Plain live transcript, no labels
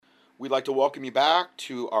We'd like to welcome you back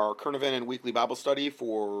to our current event and weekly Bible study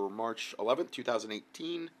for March 11th,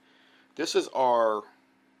 2018. This is our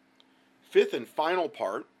fifth and final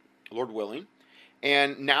part, Lord willing.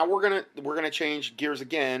 And now we're gonna change gears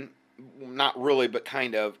again, not really, but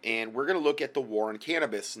kind of, and we're gonna look at the war on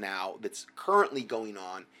cannabis now that's currently going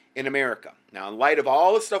on in America. Now, in light of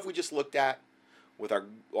all the stuff we just looked at, with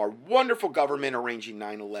our wonderful government arranging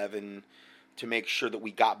 9/11 to make sure that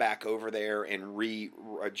we got back over there and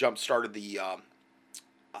jump-started the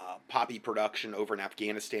poppy production over in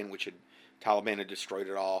Afghanistan, which Taliban had destroyed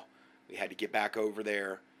it all. We had to get back over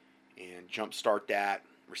there and jump-start that,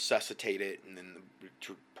 resuscitate it, and then the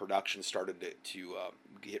production started to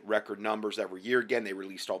get record numbers every year again. They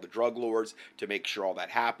released all the drug lords to make sure all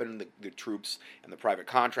that happened. The troops and the private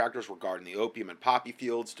contractors were guarding the opium and poppy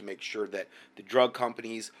fields to make sure that the drug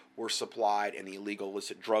companies were supplied and the illegal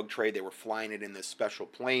illicit drug trade. They were flying it in the special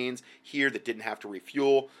planes here that didn't have to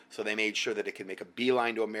refuel, so they made sure that it could make a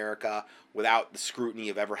beeline to America without the scrutiny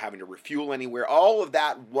of ever having to refuel anywhere. All of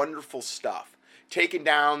that wonderful stuff. Taking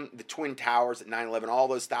down the Twin Towers at 9/11, all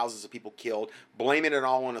those thousands of people killed, blaming it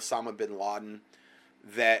all on Osama bin Laden,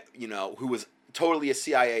 who was totally a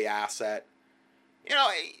CIA asset.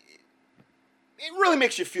 It really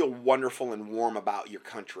makes you feel wonderful and warm about your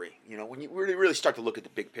country, when you really start to look at the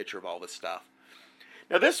big picture of all this stuff.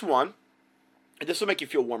 Now this will make you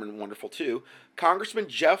feel warm and wonderful too. Congressman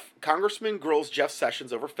grills Jeff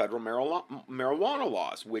Sessions over federal marijuana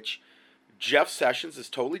laws, which Jeff Sessions has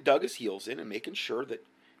totally dug his heels in and making sure that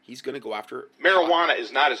he's going to go after. Marijuana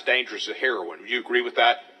is not as dangerous as heroin. Would you agree with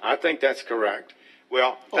that? I think that's correct.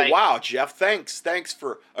 Well, wow, Jeff, thanks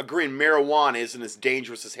for agreeing marijuana isn't as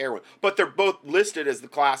dangerous as heroin. But they're both listed as the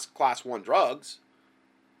class 1 drugs.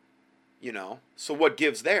 So what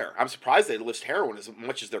gives there? I'm surprised they list heroin as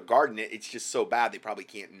much as they're guarding it. It's just so bad they probably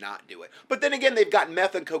can't not do it. But then again, they've got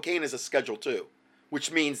meth and cocaine as a Schedule 2,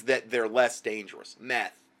 which means that they're less dangerous.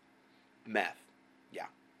 Meth, yeah,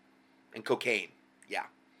 and cocaine, yeah.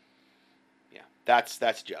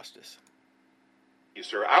 That's justice. Yes,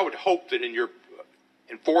 sir. I would hope that in your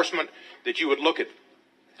enforcement that you would look at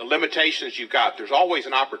the limitations you've got. There's always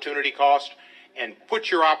an opportunity cost, and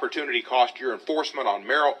put your opportunity cost, your enforcement on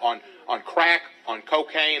crack, on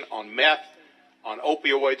cocaine, on meth, on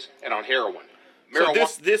opioids, and on heroin. So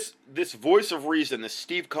this voice of reason, this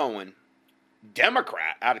Steve Cohen,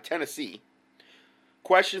 Democrat out of Tennessee,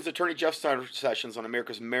 questions Attorney Jeff Sessions on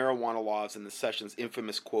America's marijuana laws and the Sessions'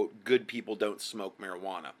 infamous quote, "Good people don't smoke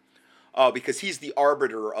marijuana." Because he's the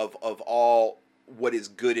arbiter of all what is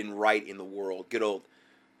good and right in the world. Good old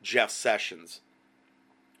Jeff Sessions.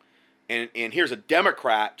 And here's a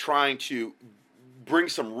Democrat trying to bring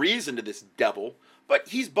some reason to this devil, but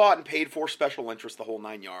he's bought and paid for special interest the whole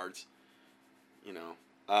 9 yards.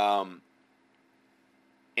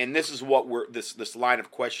 And this is what this line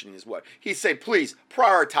of questioning is what he's saying. Please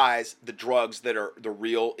prioritize the drugs that are the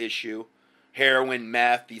real issue, heroin,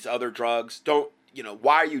 meth, these other drugs. Don't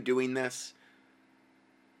why are you doing this?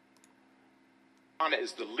 Marijuana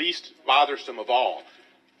is the least bothersome of all.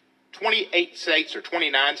 28 states or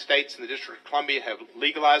 29 states in the District of Columbia have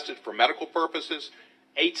legalized it for medical purposes.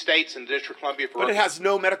 8 states in the District of Columbia for. But it has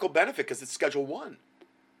no medical benefit because it's Schedule 1.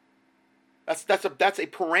 That's a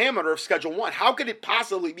parameter of Schedule 1. How could it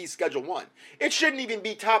possibly be Schedule 1? It shouldn't even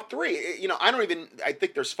be top 3. I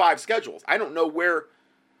think there's 5 schedules. I don't know where,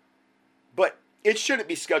 but it shouldn't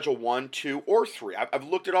be Schedule 1, 2, or 3. I've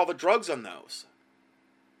looked at all the drugs on those.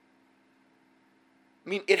 I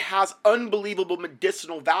mean, it has unbelievable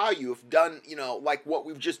medicinal value if done, like what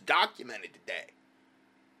we've just documented today.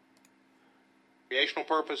 Recreational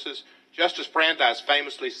purposes. Justice Brandeis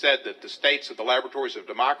famously said that the states are the laboratories of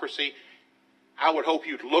democracy. I would hope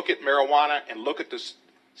you'd look at marijuana and look at the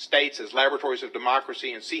states as laboratories of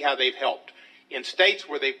democracy and see how they've helped. In states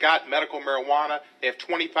where they've got medical marijuana, they have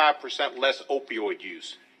 25% less opioid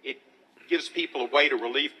use. It gives people a way to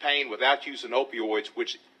relieve pain without using opioids,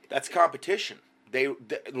 which... That's competition. They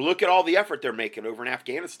look at all the effort they're making over in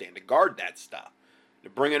Afghanistan to guard that stuff, to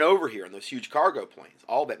bring it over here in those huge cargo planes,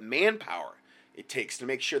 all that manpower it takes to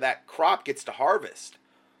make sure that crop gets to harvest.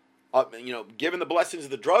 Given the blessings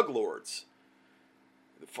of the drug lords,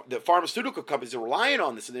 the pharmaceutical companies are relying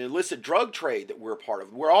on this, and the illicit drug trade that we're a part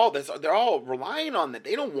of. They're all relying on that.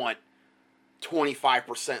 They don't want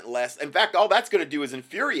 25% less. In fact, all that's going to do is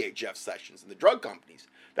infuriate Jeff Sessions and the drug companies.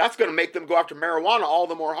 That's going to make them go after marijuana all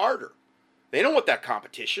the more harder. They don't want that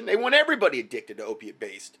competition. They want everybody addicted to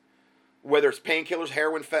opiate-based, whether it's painkillers,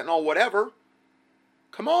 heroin, fentanyl, whatever.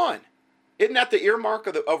 Come on. Isn't that the earmark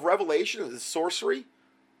of Revelation, of the sorcery?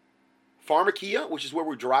 Pharmakia, which is where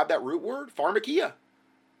we derive that root word. Pharmakia.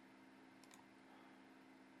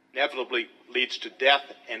 inevitably leads to death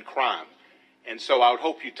and crime. And so I would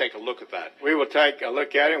hope you take a look at that. We will take a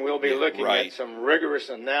look at it, and we'll be looking right. at some rigorous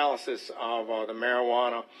analysis of the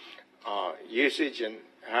marijuana usage and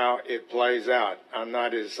how it plays out. I'm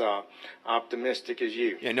not as optimistic as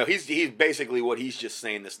you. Yeah, no, he's basically what he's just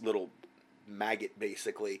saying, this little maggot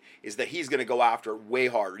basically, is that he's going to go after it way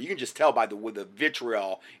harder. You can just tell by the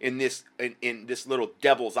vitriol in this little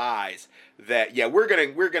devil's eyes that we're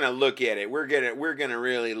gonna look at it. We're gonna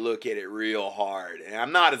really look at it real hard. And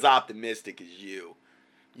I'm not as optimistic as you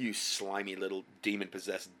slimy little demon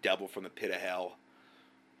possessed devil from the pit of hell.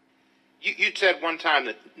 You said one time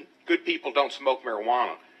that good people don't smoke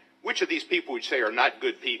marijuana. Which of these people would you say are not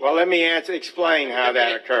good people? Well, let me explain how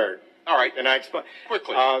that occurred. All right. And I explain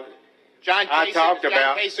quickly. John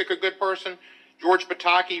Kasich, a good person. George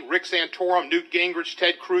Pataki, Rick Santorum, Newt Gingrich,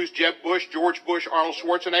 Ted Cruz, Jeb Bush, George Bush, Arnold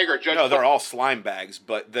Schwarzenegger. No, they're all slime bags,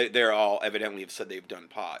 but they're all evidently have said they've done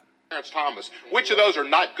pot. Clarence Thomas. Which of those are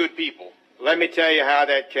not good people? Let me tell you how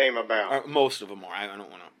that came about. Most of them are. I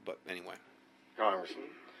don't want to, but anyway. Congressman.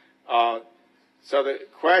 So the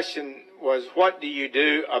question was, what do you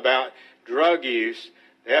do about drug use,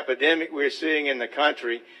 the epidemic we're seeing in the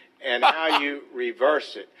country, and how you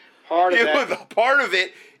reverse it? Part of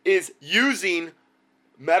it is using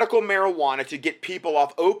medical marijuana to get people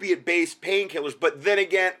off opiate-based painkillers. But then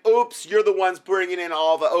again, oops, you're the ones bringing in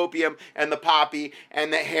all the opium and the poppy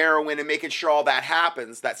and the heroin and making sure all that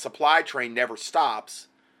happens. That supply train never stops.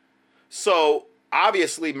 So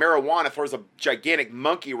obviously, marijuana throws a gigantic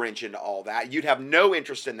monkey wrench into all that. You'd have no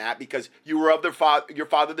interest in that because you were of your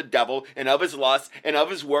father the devil, and of his lusts and of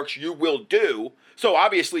his works you will do. So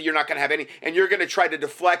obviously you're not going to have any, and you're going to try to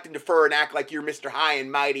deflect and defer and act like you're Mr. High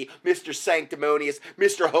and Mighty, Mr. Sanctimonious,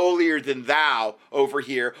 Mr. Holier than Thou over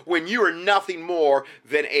here, when you are nothing more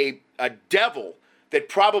than a devil that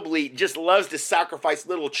probably just loves to sacrifice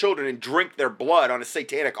little children and drink their blood on a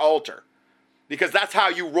satanic altar. Because that's how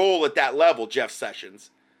you roll at that level, Jeff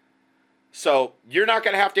Sessions. So you're not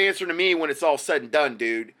going to have to answer to me when it's all said and done,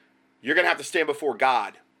 dude. You're going to have to stand before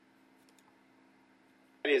God.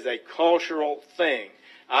 It is a cultural thing.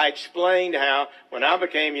 I explained how when I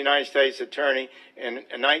became United States Attorney in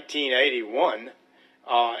 1981,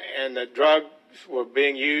 and the drugs were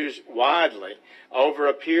being used widely, over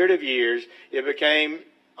a period of years, it became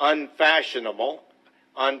unfashionable,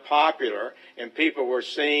 unpopular, and people were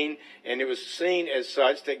seen, and it was seen as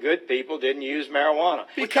such that good people didn't use marijuana.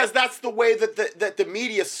 Because that's the way that the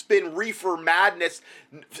media spin reefer madness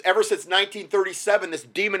ever since 1937, this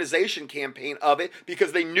demonization campaign of it,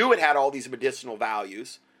 because they knew it had all these medicinal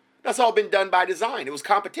values. That's all been done by design. It was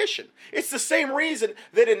competition. It's the same reason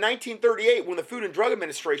that in 1938, when the Food and Drug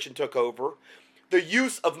Administration took over, the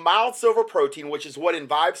use of mild silver protein, which is what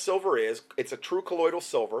Envive silver is, it's a true colloidal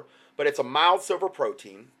silver, but it's a mild silver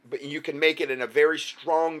protein, but you can make it in a very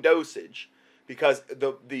strong dosage because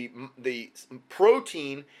the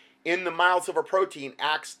protein in the mild silver protein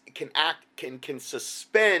can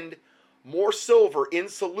suspend more silver in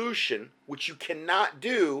solution, which you cannot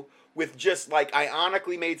do with just like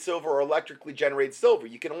ionically made silver or electrically generated silver.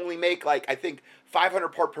 You can only make like, I think, 500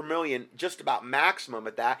 part per million, just about maximum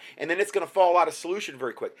at that, and then it's going to fall out of solution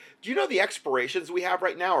very quick. Do you know the expirations we have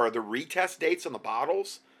right now are the retest dates on the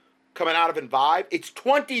bottles coming out of Envive? It's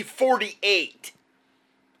 2048.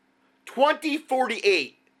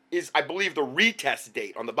 2048 is, I believe, the retest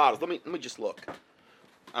date on the bottles. Let me just look.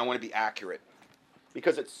 I want to be accurate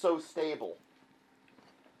because it's so stable.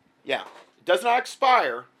 Yeah, it does not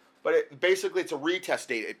expire, but basically it's a retest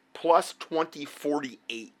date plus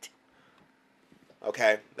 2048.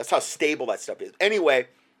 Okay, that's how stable that stuff is. Anyway,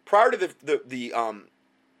 prior to the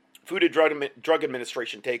Food and Drug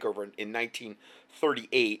Administration takeover in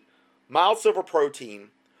 1938, mild silver protein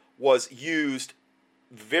was used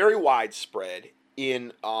very widespread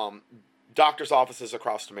in doctors' offices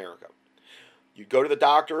across America. You'd go to the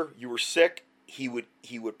doctor, you were sick, he would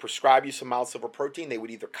prescribe you some mild silver protein. They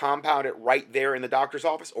would either compound it right there in the doctor's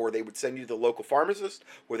office, or they would send you to the local pharmacist,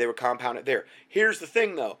 where they would compound it there. Here's the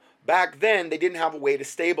thing, though. Back then, they didn't have a way to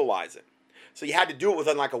stabilize it. So you had to do it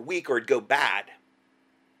within like a week or it'd go bad.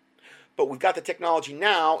 But we've got the technology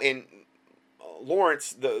now, and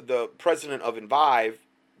Lawrence, the president of Envive,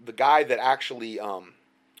 the guy that actually,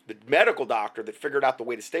 the medical doctor that figured out the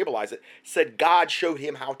way to stabilize it, said God showed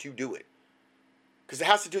him how to do it. Because it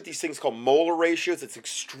has to do with these things called molar ratios. It's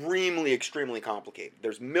extremely, extremely complicated.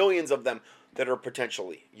 There's millions of them that are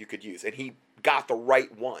potentially you could use. And he got the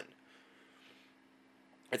right one.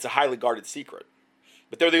 It's a highly guarded secret.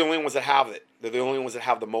 But they're the only ones that have it. They're the only ones that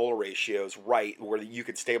have the molar ratios right where you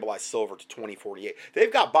could stabilize silver to 2048.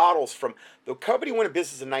 They've got bottles from, the company went in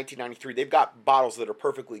business in 1993. They've got bottles that are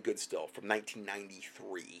perfectly good still from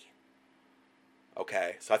 1993.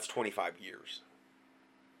 Okay, so that's 25 years.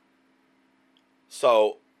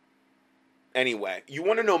 So, anyway, you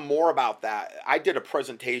want to know more about that? I did a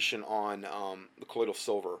presentation on the colloidal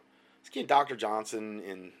silver. It's getting Dr. Johnson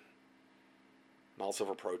in mild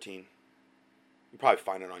silver protein. You probably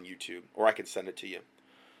find it on YouTube, or I can send it to you.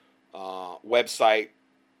 Website,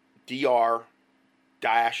 dr-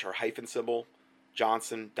 or hyphen symbol,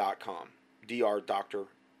 johnson.com. Dr. Doctor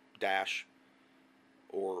dash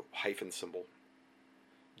or hyphen symbol,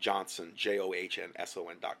 Johnson,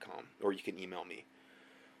 JOHNSON.com. Or you can email me.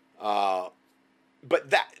 But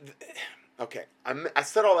that, okay, I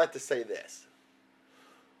said all that to say this.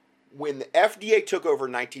 When the FDA took over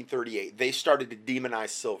in 1938, they started to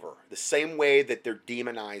demonize silver the same way that they're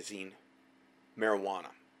demonizing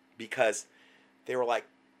marijuana, because they were like,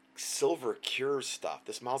 silver cures stuff.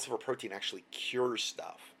 This mild silver protein actually cures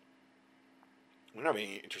stuff. We don't have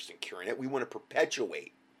any interest in curing it. We want to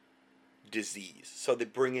perpetuate disease. So they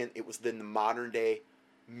bring in, it was then the modern day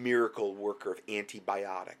miracle worker of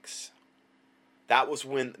antibiotics. That was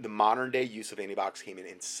when the modern day use of antibiotics came in,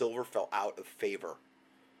 and silver fell out of favor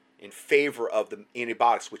in favor of the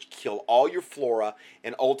antibiotics, which kill all your flora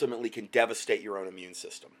and ultimately can devastate your own immune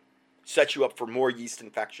system. Set you up for more yeast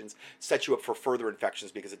infections, set you up for further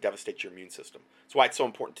infections because it devastates your immune system. That's why it's so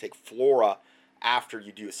important to take flora after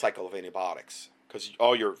you do a cycle of antibiotics, because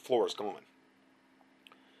all your flora is gone.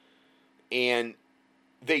 And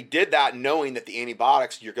they did that knowing that the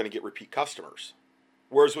antibiotics, you're going to get repeat customers.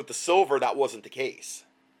 Whereas with the silver, that wasn't the case.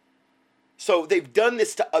 So they've done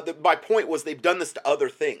this to other, my point was they've done this to other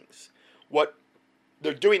things. What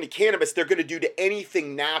they're doing to cannabis, they're going to do to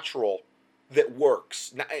anything natural that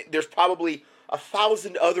works. Now, there's probably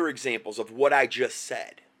 1,000 other examples of what I just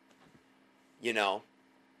said. You know?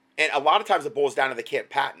 And a lot of times it boils down to they can't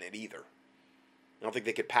patent it either. I don't think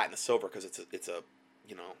they could patent the silver because it's a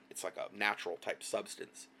you know, it's like a natural type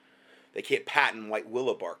substance. They can't patent white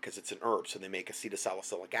willow bark because it's an herb, so they make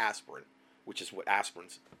acetylsalicylic aspirin, which is what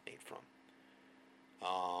aspirin's made from.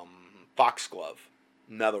 Foxglove,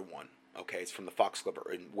 another one. Okay, it's from the foxglove.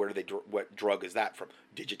 And where do they? What drug is that from?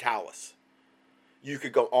 Digitalis. You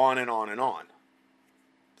could go on and on and on.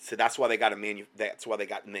 So that's why they got a That's why they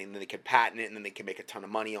got. And then they can patent it, and then they can make a ton of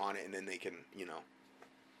money on it, and then they can, you know,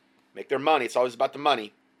 make their money. It's always about the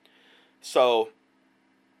money. So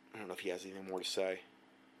I don't know if he has anything more to say.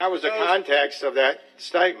 That was the context of that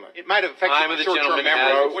statement. It might have affected the short-term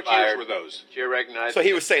memory. What years were those? Do you recognize? So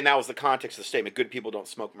he was saying that was the context of the statement. Good people don't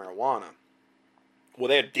smoke marijuana. Well,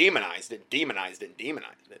 they had demonized it.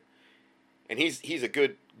 And he's a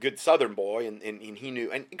good Southern boy, and he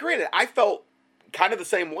knew. And granted, I felt kind of the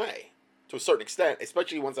same way to a certain extent,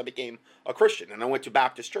 especially once I became a Christian and I went to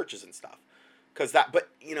Baptist churches and stuff. But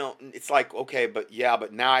you know, it's like, okay, but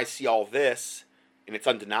now I see all this. And it's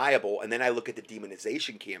undeniable. And then I look at the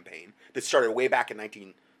demonization campaign that started way back in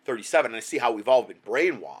 1937, and I see how we've all been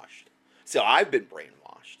brainwashed. See how I've been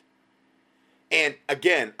brainwashed. And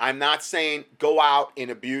again, I'm not saying go out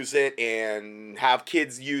and abuse it and have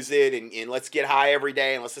kids use it and let's get high every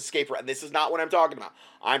day and let's escape. This is not what I'm talking about.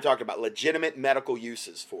 I'm talking about legitimate medical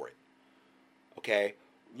uses for it. Okay?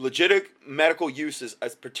 Legitimate medical uses,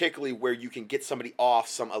 particularly where you can get somebody off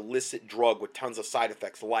some illicit drug with tons of side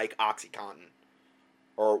effects like OxyContin.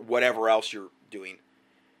 Or whatever else you're doing,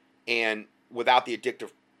 and without the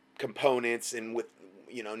addictive components, and with,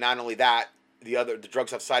 you know, not only that, the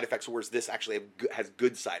drugs have side effects, whereas this actually has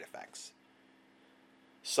good side effects.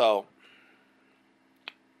 So,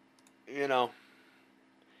 you know,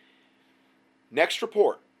 next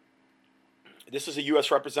report. This is a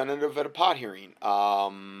U.S. representative at a pot hearing.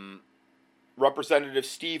 Representative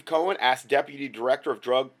Steve Cohen asked Deputy Director of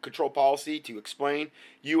Drug Control Policy to explain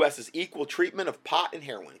U.S.'s equal treatment of pot and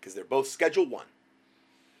heroin, because they're both Schedule 1.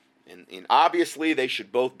 And obviously they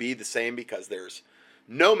should both be the same because there's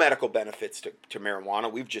no medical benefits to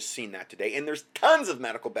marijuana. We've just seen that today. And there's tons of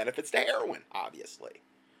medical benefits to heroin, obviously.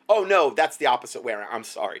 Oh, no, that's the opposite way around. I'm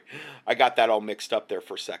sorry. I got that all mixed up there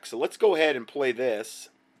for a sec. So let's go ahead and play this.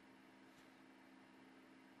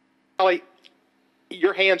 Holly,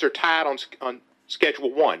 your hands are tied on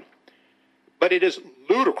Schedule 1, but it is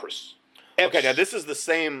ludicrous. Okay, now this is the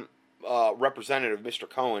same representative, Mr.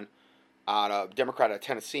 Cohen, Democrat out of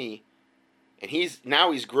Tennessee, and he's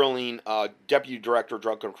grilling Deputy Director of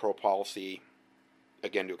Drug Control Policy,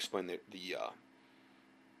 again, to explain the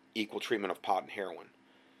equal treatment of pot and heroin.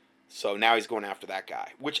 So now he's going after that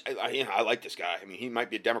guy, which, I like this guy. I mean, he might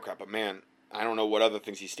be a Democrat, but man, I don't know what other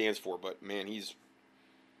things he stands for, but man, he's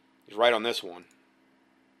right on this one.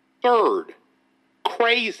 Third,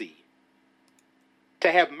 crazy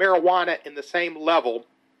to have marijuana in the same level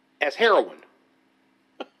as heroin.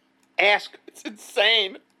 Ask It's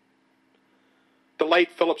insane. the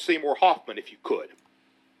late Philip Seymour Hoffman if you could.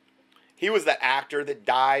 He was that actor that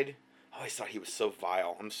died. I always thought he was so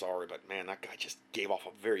vile. I'm sorry, but man, that guy just gave off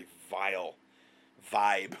a very vile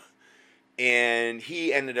vibe. And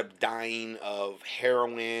he ended up dying of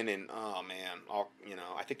heroin, and oh man,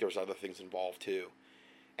 I think there was other things involved too.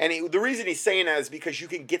 And the reason he's saying that is because you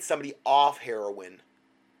can get somebody off heroin.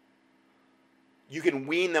 You can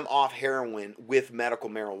wean them off heroin with medical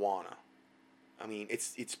marijuana. I mean,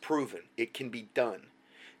 it's proven. It can be done.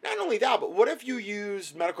 Not only that, but what if you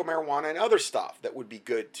use medical marijuana and other stuff that would be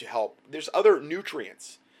good to help? There's other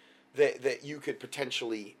nutrients that you could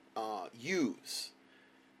potentially use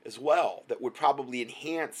as well that would probably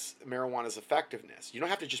enhance marijuana's effectiveness. You don't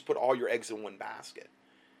have to just put all your eggs in one basket.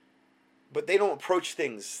 But they don't approach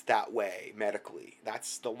things that way medically.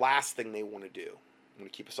 That's the last thing they want to do. They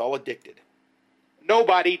want to keep us all addicted.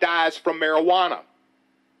 Nobody dies from marijuana.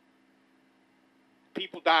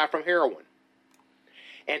 People die from heroin.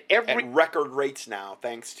 And At record rates now,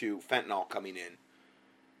 thanks to fentanyl coming in.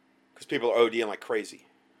 Because people are ODing like crazy.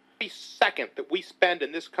 every second that we spend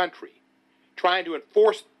in this country trying to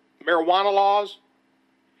enforce marijuana laws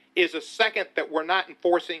is a second that we're not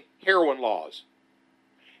enforcing heroin laws.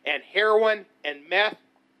 And heroin and meth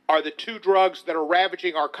are the two drugs that are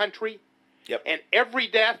ravaging our country. Yep. And every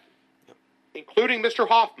death, including Mr.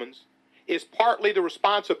 Hoffman's, is partly the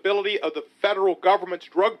responsibility of the federal government's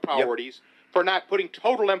drug priorities for not putting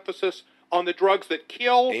total emphasis on the drugs that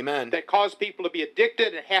kill, Amen. that cause people to be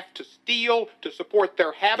addicted and have to steal to support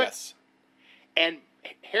their habits. Yes.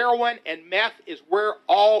 And heroin and meth is where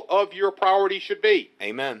all of your priorities should be.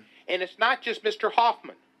 Amen. And it's not just Mr.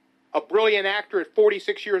 Hoffman, a brilliant actor at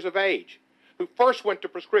 46 years of age, who first went to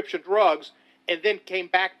prescription drugs and then came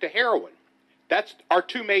back to heroin. That's our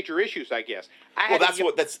two major issues, I guess.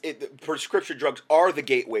 Prescription drugs are the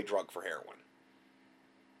gateway drug for heroin.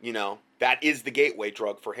 You know, that is the gateway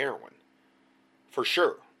drug for heroin. For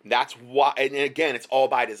sure. That's why, and again, it's all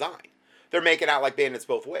by design. They're making out like bandits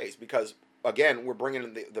both ways because, again, we're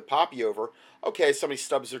bringing the poppy over. Okay, somebody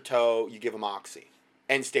stubs their toe, you give them Oxy.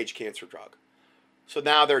 End-stage cancer drug. So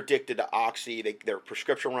now they're addicted to Oxy. Their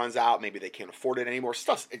prescription runs out. Maybe they can't afford it anymore.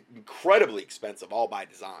 Stuff's incredibly expensive, all by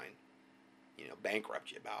design. You know,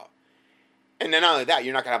 bankrupt you about. And then not only that,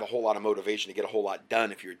 you're not going to have a whole lot of motivation to get a whole lot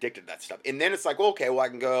done if you're addicted to that stuff. And then it's like, okay, well, I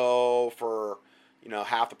can go for,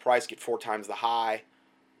 half the price, get 4 times the high.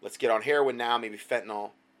 Let's get on heroin now, maybe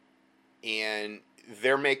fentanyl. And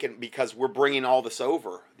they're making, because we're bringing all this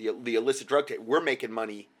over, the illicit drug trade, we're making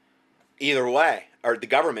money either way, or the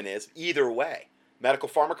government is, either way. Medical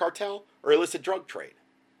pharma cartel or illicit drug trade.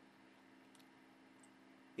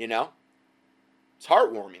 You know? It's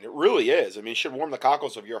heartwarming. It really is. I mean, it should warm the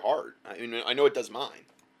cockles of your heart. I mean, I know it does mine.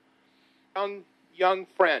 Young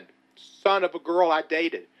friend, son of a girl I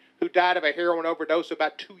dated, who died of a heroin overdose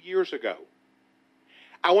about 2 years ago.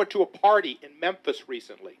 I went to a party in Memphis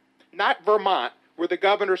recently, not Vermont, where the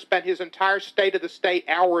governor spent his entire State of the State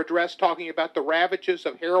hour address talking about the ravages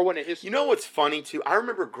of heroin in his... You know what's funny, too? I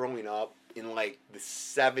remember growing up in, like, the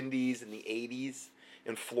 70s and the 80s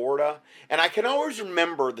in Florida, and I can always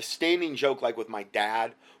remember the standing joke, like, with my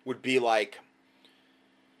dad, would be, like,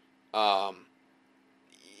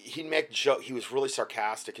 he'd make joke. He was really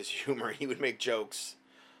sarcastic, his humor. He would make jokes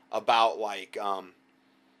about, like,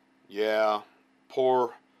 yeah,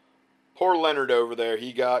 poor Leonard over there,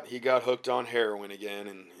 he got hooked on heroin again,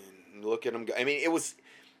 and look at him go. I mean, it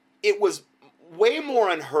was way more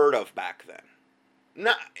unheard of back then.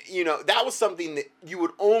 Not, that was something that you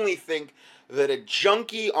would only think that a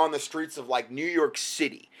junkie on the streets of, like, New York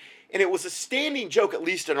City, and it was a standing joke, at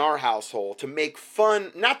least in our household, to make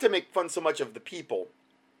fun, not to make fun so much of the people,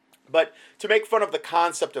 but to make fun of the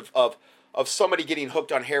concept of somebody getting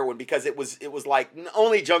hooked on heroin, because it was like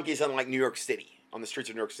only junkies in, like, New York City, on the streets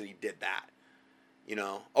of New York City, did that.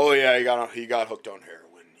 Oh yeah, he got hooked on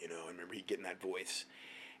heroin. I remember he getting that voice,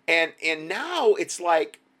 and now it's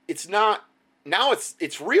like it's not. Now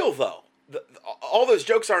it's real though. All those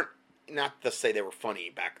jokes aren't, not to say they were funny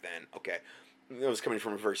back then. Okay, it was coming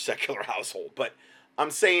from a very secular household, but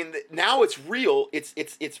I'm saying that now it's real. It's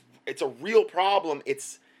a real problem.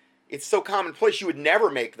 It's so commonplace. You would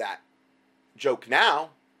never make that joke now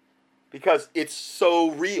because it's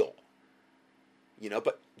so real.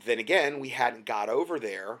 But then again, we hadn't got over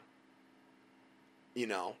there,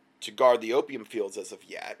 to guard the opium fields as of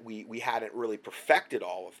yet. We hadn't really perfected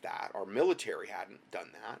all of that. Our military hadn't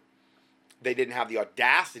done that. they didn't have the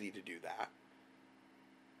audacity to do that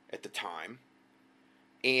at the time.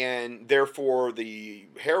 And therefore, the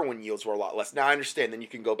heroin yields were a lot less. Now, I understand. Then you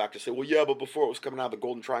can go back to say, well, yeah, but before it was coming out of the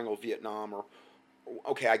Golden Triangle of Vietnam. Or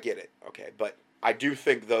okay, I get it. Okay, but I do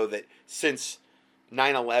think, though, that since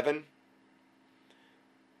 9/11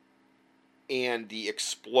 and the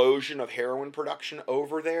explosion of heroin production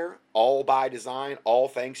over there, all by design, all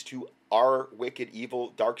thanks to our wicked,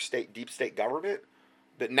 evil, dark state, deep state government,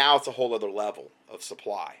 that now it's a whole other level of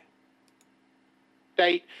supply.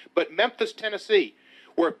 State, but Memphis, Tennessee,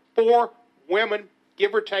 where 4 women,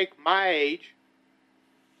 give or take my age,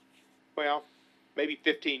 well, maybe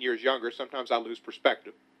 15 years younger, sometimes I lose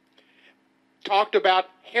perspective, talked about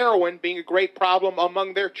heroin being a great problem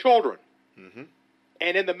among their children. Mm-hmm.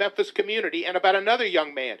 And in the Memphis community, and about another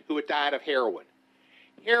young man who had died of heroin.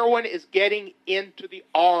 Heroin is getting into the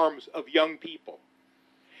arms of young people.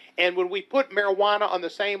 And when we put marijuana on the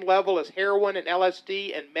same level as heroin and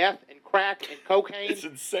LSD and meth and crack and cocaine, It's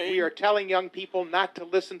insane. we are telling young people not to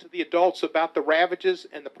listen to the adults about the ravages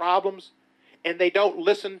and the problems, and they don't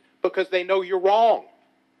listen because they know you're wrong.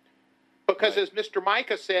 Because Right. as Mr.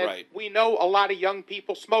 Micah said, Right. we know a lot of young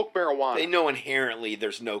people smoke marijuana. They know inherently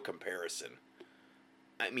there's no comparison.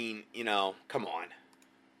 I mean, come on.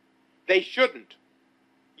 They shouldn't.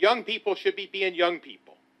 Young people should be being young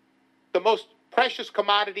people. The most precious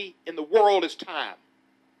commodity in the world is time.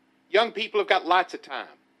 Young people have got lots of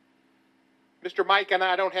time. Mr. Mike and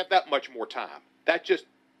I don't have that much more time. That's just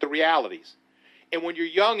the realities. And when you're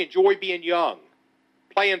young, enjoy being young.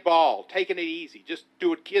 Playing ball, taking it easy, just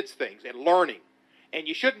doing kids' things and learning. And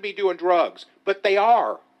you shouldn't be doing drugs, but they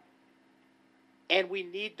are. And we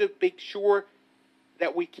need to make sure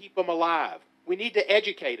that we keep them alive. We need to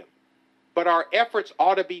educate them. But our efforts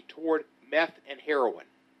ought to be toward meth and heroin.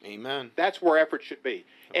 Amen. That's where effort should be.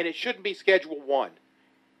 And it shouldn't be Schedule 1.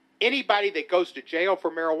 Anybody that goes to jail for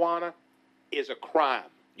marijuana is a crime.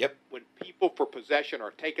 Yep. When people for possession are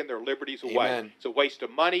taking their liberties away. Amen. It's a waste of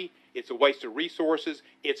money. It's a waste of resources.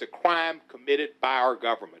 It's a crime committed by our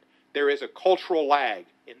government. There is a cultural lag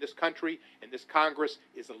in this country, and this Congress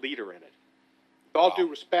is a leader in it. With all due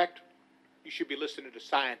respect, you should be listening to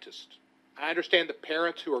scientists. I understand the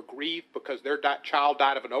parents who are grieved because their child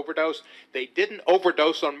died of an overdose. They didn't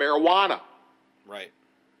overdose on marijuana. Right.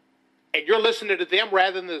 And you're listening to them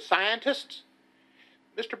rather than the scientists?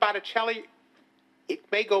 Mr. Botticelli, it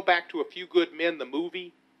may go back to A Few Good Men, the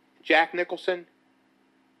movie, Jack Nicholson.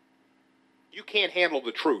 You can't handle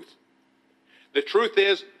the truth. The truth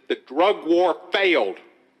is the drug war failed.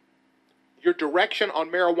 Your direction on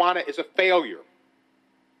marijuana is a failure.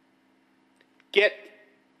 Get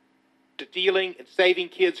to dealing and saving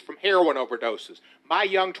kids from heroin overdoses. My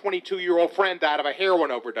young 22-year-old friend died of a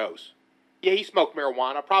heroin overdose. Yeah, he smoked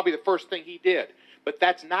marijuana, probably the first thing he did. But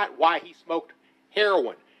that's not why he smoked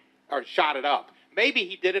heroin or shot it up. Maybe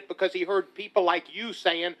he did it because he heard people like you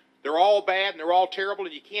saying they're all bad and they're all terrible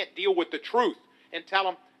and you can't deal with the truth. And tell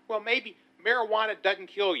them, well, maybe marijuana doesn't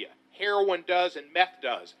kill you. Heroin does and meth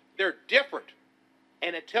does. They're different.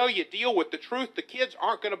 And until you deal with the truth, the kids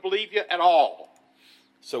aren't going to believe you at all.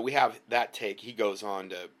 So we have that take. He goes on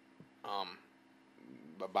to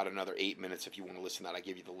about another 8 minutes if you want to listen to that. I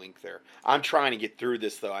give you the link there. I'm trying to get through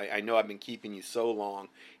this, though. I know I've been keeping you so long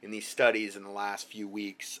in these studies in the last few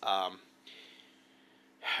weeks. I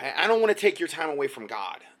don't want to take your time away from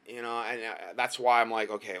God. And that's why I'm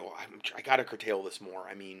like, okay, well, I got to curtail this more.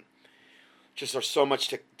 I mean, just there's so much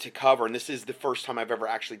to cover, and this is the first time I've ever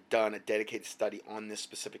actually done a dedicated study on this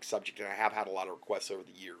specific subject, and I have had a lot of requests over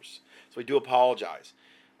the years. So I do apologize.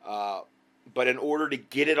 But in order to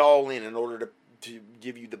get it all in order to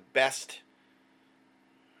give you the best,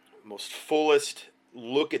 most fullest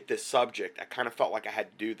look at this subject, I kind of felt like I had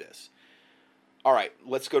to do this. All right,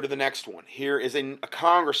 let's go to the next one. Here is a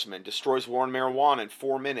congressman destroys war on marijuana in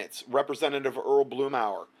 4 minutes. Representative Earl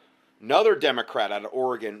Blumenauer, another Democrat out of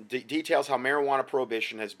Oregon, details how marijuana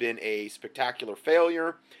prohibition has been a spectacular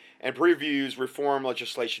failure and previews reform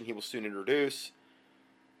legislation he will soon introduce.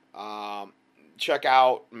 Check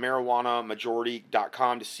out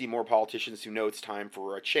marijuanamajority.com to see more politicians who know it's time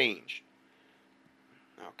for a change.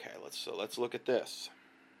 Okay, let's look at this.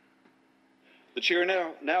 The chair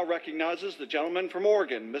now recognizes the gentleman from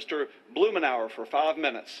Oregon, Mr. Blumenauer, for 5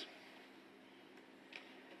 minutes.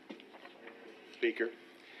 Speaker.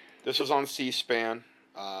 This is on C-SPAN.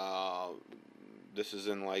 This is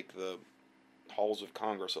in like the halls of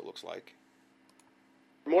Congress, it looks like.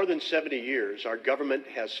 For more than 70 years, our government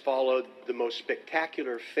has followed the most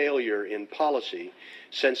spectacular failure in policy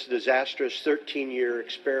since the disastrous 13-year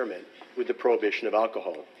experiment with the prohibition of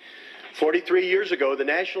alcohol. 43 years ago, the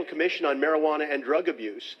National Commission on Marijuana and Drug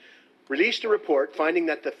Abuse released a report finding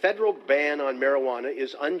that the federal ban on marijuana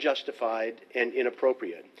is unjustified and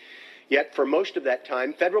inappropriate. Yet, for most of that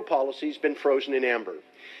time, federal policy has been frozen in amber.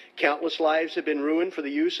 Countless lives have been ruined for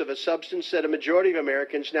the use of a substance that a majority of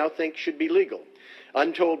Americans now think should be legal.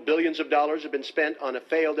 Untold billions of dollars have been spent on a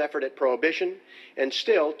failed effort at prohibition, and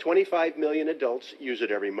still 25 million adults use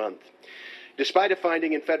it every month. Despite a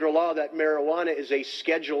finding in federal law that marijuana is a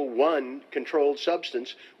Schedule I controlled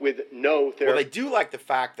substance with no Well, they do like the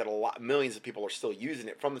fact that millions of people are still using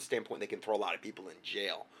it from the standpoint they can throw a lot of people in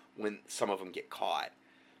jail when some of them get caught.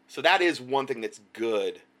 So that is one thing that's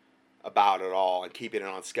good about it all and keeping it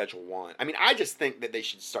on Schedule I. I mean, I just think that they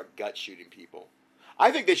should start gut shooting people.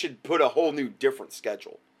 I think they should put a whole new different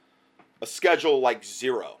schedule. A schedule like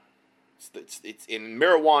 0. It's in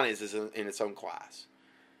marijuana is in its own class.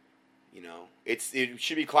 You know, it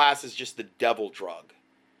should be classed as just the devil drug.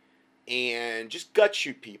 And just gut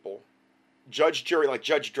shoot people. Judge, jury, like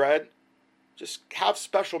Judge Dredd, just have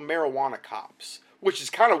special marijuana cops, which is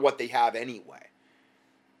kind of what they have anyway.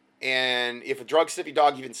 And if a drug sniffy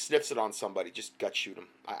dog even sniffs it on somebody, just gut shoot them.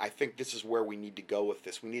 I think this is where we need to go with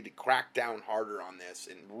this. We need to crack down harder on this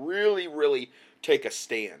and really, really take a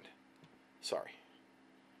stand. Sorry.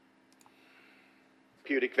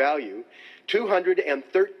 Therapeutic value.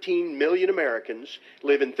 213 million Americans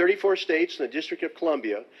live in 34 states and the District of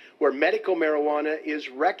Columbia where medical marijuana is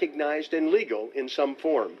recognized and legal in some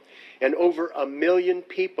form, and over 1 million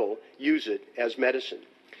people use it as medicine.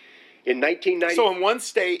 In 1990, so in one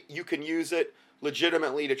state, you can use it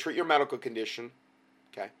legitimately to treat your medical condition.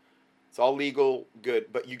 Okay, it's all legal,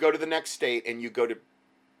 good. But you go to the next state and you go to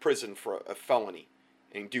prison for a felony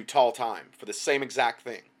and do tall time for the same exact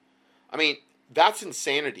thing. I mean, that's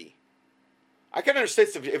insanity. I can understand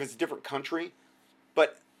if it's a different country,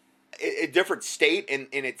 but a different state and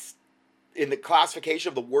it's in the classification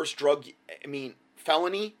of the worst drug. I mean,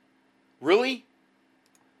 felony, really?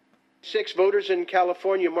 6 voters in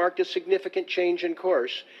California marked a significant change in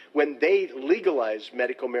course when they legalized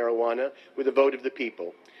medical marijuana with a vote of the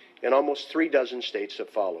people, and almost 36 states have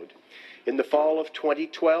followed. In the fall of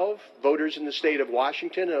 2012, voters in the state of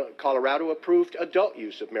Washington and Colorado approved adult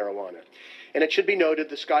use of marijuana. And it should be noted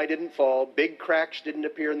the sky didn't fall, big cracks didn't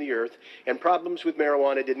appear in the earth, and problems with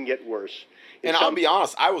marijuana didn't get worse. And I'll be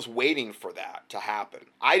honest, I was waiting for that to happen.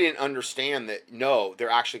 I didn't understand that, no, they're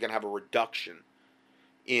actually going to have a reduction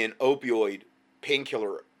in opioid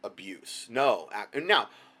painkiller abuse. No. And now,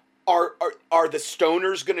 are the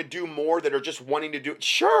stoners going to do more that are just wanting to do it?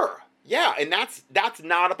 Sure. Yeah, and that's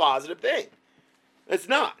not a positive thing. It's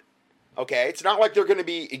not. Okay? It's not like they're going to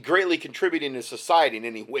be greatly contributing to society in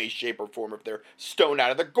any way, shape, or form if they're stoned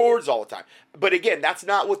out of their gourds all the time. But again, that's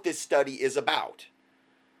not what this study is about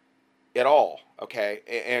at all. Okay?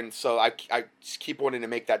 And so I just keep wanting to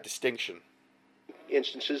make that distinction.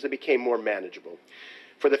 Instances that became more manageable.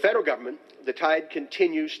 For the federal government, the tide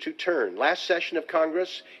continues to turn. Last session of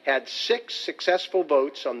Congress had 6 successful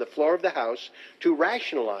votes on the floor of the House to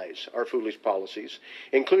rationalize our foolish policies,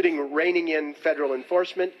 including reining in federal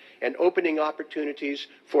enforcement and opening opportunities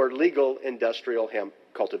for legal industrial hemp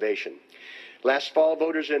cultivation. Last fall,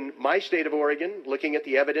 voters in my state of Oregon, looking at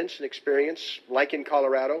the evidence and experience, like in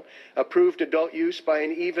Colorado, approved adult use by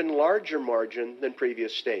an even larger margin than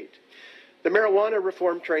previous state. The marijuana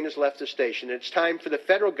reform train has left the station. It's time for the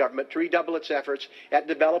federal government to redouble its efforts at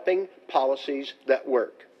developing policies that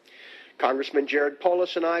work. Congressman Jared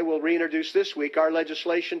Polis and I will reintroduce this week our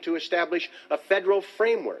legislation to establish a federal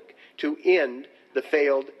framework to end the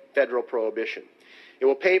failed federal prohibition. It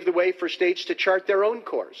will pave the way for states to chart their own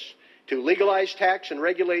course, to legalize, tax, and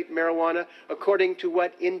regulate marijuana according to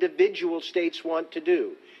what individual states want to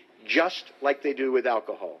do, just like they do with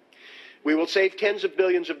alcohol. We will save tens of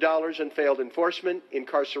billions of dollars in failed enforcement,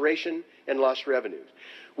 incarceration, and lost revenues.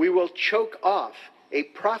 We will choke off a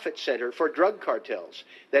profit center for drug cartels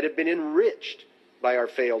that have been enriched by our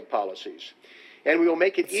failed policies. And we will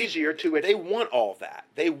make it easier to... They want all that.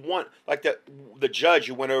 They want, like the judge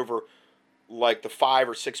who went over like the 5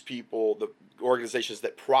 or 6 people, the organizations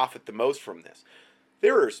that profit the most from this.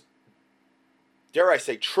 There's, dare I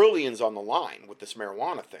say, trillions on the line with this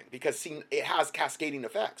marijuana thing because, see, it has cascading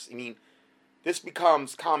effects. I mean, this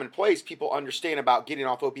becomes commonplace. People understand about getting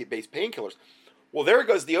off opiate-based painkillers. Well, there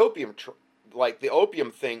goes the opium. Like the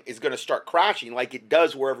opium thing is going to start crashing like it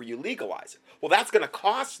does wherever you legalize it. Well, that's going to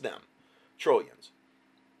cost them trillions.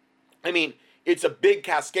 I mean, it's a big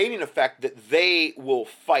cascading effect that they will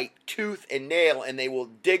fight tooth and nail and they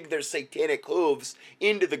will dig their satanic hooves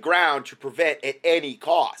into the ground to prevent at any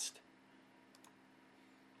cost.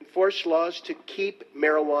 Enforce laws to keep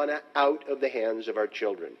marijuana out of the hands of our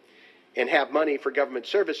children. and have money for government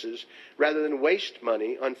services rather than waste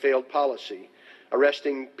money on failed policy,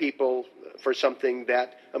 arresting people for something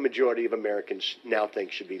that a majority of Americans now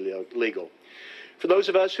think should be legal. For those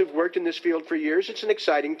of us who've worked in this field for years, it's an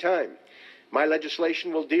exciting time. My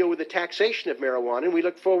legislation will deal with the taxation of marijuana, and we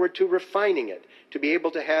look forward to refining it to be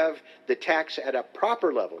able to have the tax at a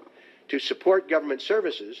proper level to support government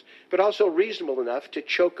services, but also reasonable enough to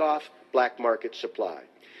choke off black market supply.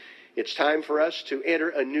 It's time for us to enter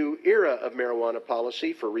a new era of marijuana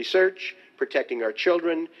policy for research, protecting our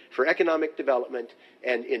children, for economic development,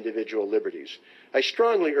 and individual liberties. I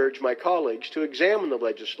strongly urge my colleagues to examine the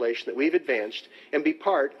legislation that we've advanced and be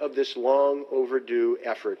part of this long overdue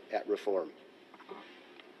effort at reform.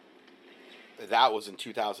 That was in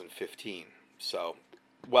 2015. So,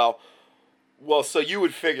 well, so you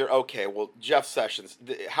would figure, okay, well, Jeff Sessions,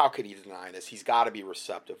 how could he deny this? He's got to be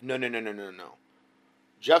receptive. No.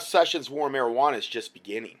 Jeff Sessions' war on marijuana is just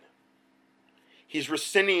beginning. He's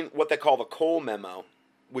rescinding what they call the Cole Memo,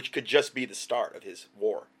 which could just be the start of his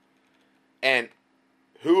war. And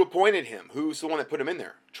who appointed him? Who's the one that put him in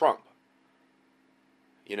there? Trump.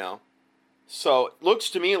 You know? So it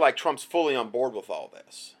looks to me like Trump's fully on board with all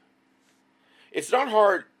this. It's not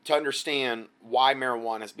hard to understand why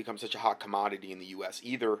marijuana has become such a hot commodity in the U.S.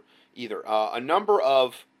 either. A number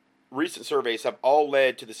of recent surveys have all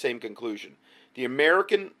led to the same conclusion. The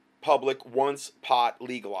American public wants pot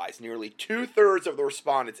legalized. Nearly 2/3 of the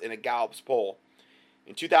respondents in a Gallup's poll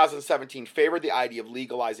in 2017 favored the idea of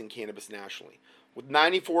legalizing cannabis nationally, with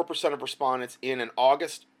 94% of respondents in an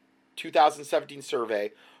August 2017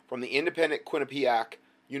 survey from the independent Quinnipiac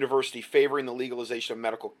University favoring the legalization of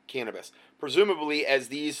medical cannabis. Presumably, as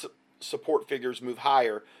these support figures move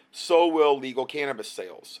higher, so will legal cannabis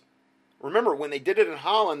sales. Remember, when they did it in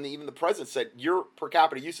Holland, even the president said, your per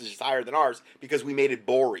capita usage is higher than ours because we made it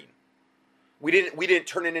boring. We didn't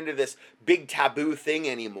turn it into this big taboo thing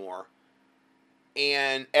anymore.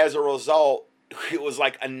 And as a result, it was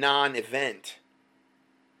like a non-event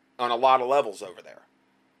on a lot of levels over there.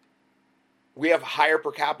 We have higher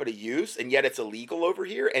per capita use, and yet it's illegal over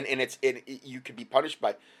here, and you could be punished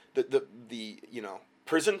by the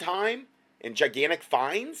prison time and gigantic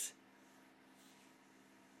fines.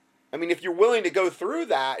 I mean, if you're willing to go through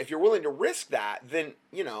that, if you're willing to risk that, then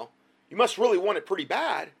you must really want it pretty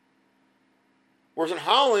bad. Whereas in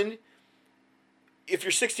Holland, if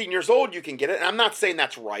you're 16 years old, you can get it. And I'm not saying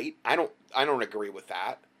that's right. I don't agree with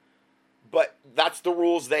that. But that's the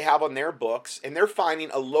rules they have on their books, and they're finding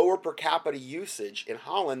a lower per capita usage in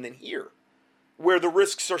Holland than here, where the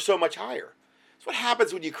risks are so much higher. That's what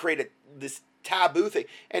happens when you create this taboo thing.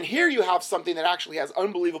 And here you have something that actually has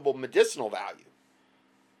unbelievable medicinal value,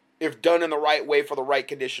 if done in the right way for the right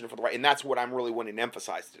condition for the right. And that's what I'm really wanting to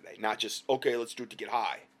emphasize today, not just okay, let's do it to get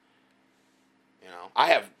high. I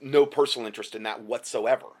have no personal interest in that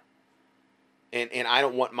whatsoever. And I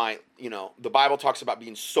don't want the Bible talks about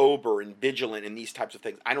being sober and vigilant and these types of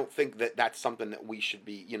things. I don't think that that's something that we should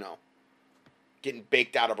be, getting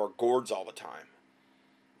baked out of our gourds all the time.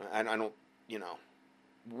 And I don't,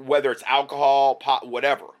 whether it's alcohol, pot,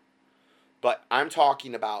 whatever. But I'm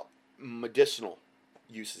talking about medicinal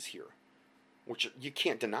uses here, which you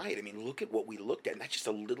can't deny it. I mean, look at what we looked at, and that's just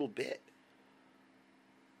a little bit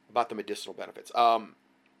about the medicinal benefits.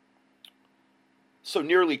 So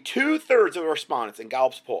nearly 2/3 of the respondents in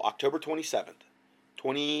Gallup's poll, October 27th,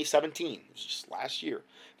 2017, it was just last year,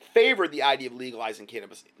 favored the idea of legalizing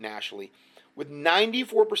cannabis nationally, with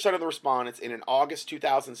 94% of the respondents in an August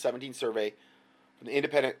 2017 survey from the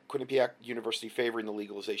independent Quinnipiac University favoring the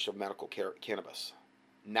legalization of medical cannabis.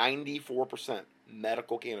 94%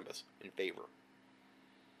 medical cannabis in favor.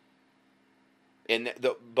 And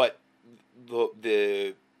the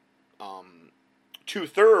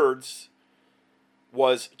 2/3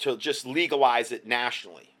 was to just legalize it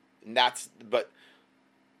nationally. And but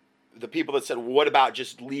the people that said, what about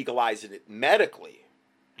just legalizing it medically?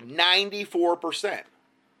 94%.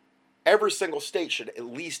 Every single state should at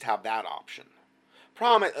least have that option.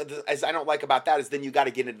 Problem, as I don't like about that, is then you got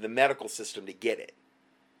to get into the medical system to get it.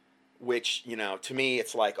 Which, to me,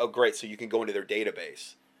 it's like, oh, great, so you can go into their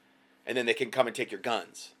database. And then they can come and take your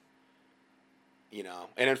guns.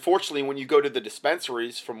 And unfortunately, when you go to the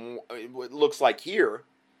dispensaries, from what it looks like here,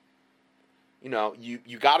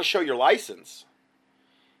 you got to show your license,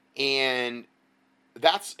 and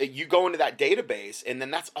that's you go into that database, and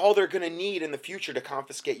then that's all they're going to need in the future to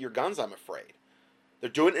confiscate your guns. I'm afraid they're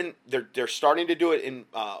doing they're starting to do it in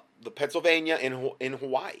the Pennsylvania and in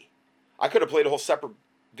Hawaii. I could have played a whole separate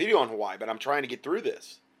video on Hawaii, but I'm trying to get through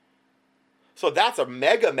this. So that's a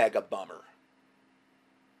mega bummer.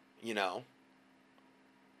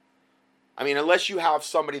 I mean, unless you have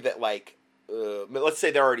somebody that like, let's say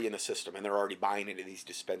they're already in the system and they're already buying into these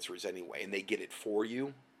dispensaries anyway, and they get it for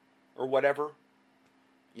you, or whatever,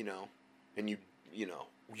 you know, and you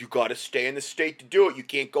got to stay in the state to do it. You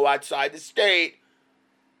can't go outside the state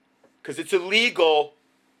because it's illegal.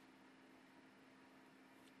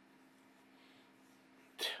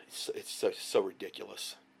 It's so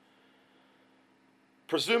ridiculous.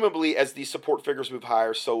 Presumably, as these support figures move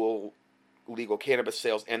higher, so will legal cannabis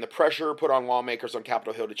sales and the pressure put on lawmakers on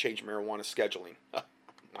Capitol Hill to change marijuana scheduling.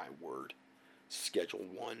 My word. Schedule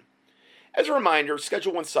 1. As a reminder,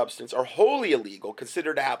 Schedule 1 substances are wholly illegal,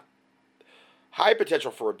 considered to have high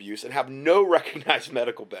potential for abuse, and have no recognized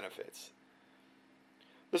medical benefits.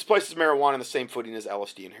 This places marijuana on the same footing as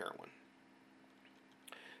LSD and heroin.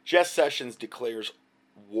 Jeff Sessions declares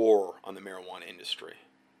war on the marijuana industry.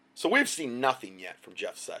 So we've seen nothing yet from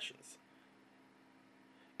Jeff Sessions.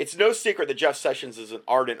 It's no secret that Jeff Sessions is an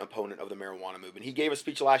ardent opponent of the marijuana movement. He gave a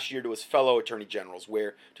speech last year to his fellow attorney generals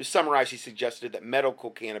where, to summarize, he suggested that medical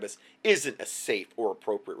cannabis isn't a safe or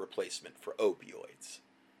appropriate replacement for opioids.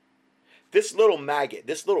 This little maggot,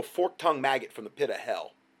 this little fork-tongued maggot from the pit of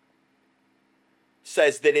hell,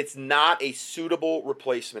 says that it's not a suitable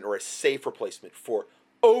replacement or a safe replacement for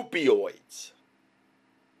opioids,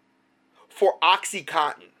 for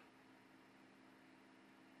OxyContin,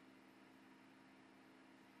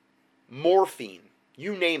 morphine,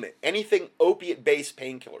 you name it, anything opiate-based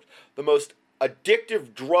painkillers, the most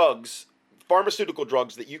addictive drugs, pharmaceutical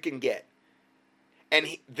drugs that you can get.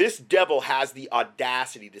 And this devil has the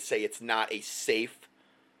audacity to say it's not a safe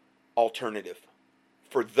alternative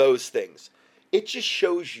for those things. It just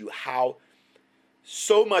shows you how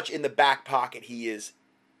so much in the back pocket he is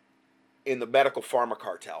in the medical pharma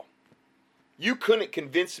cartel. You couldn't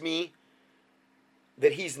convince me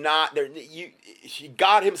that he's not there.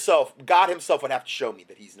 God himself would have to show me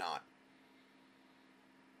that he's not.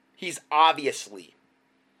 He's obviously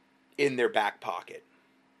in their back pocket.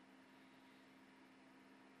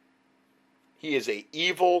 He is a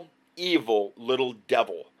evil, evil little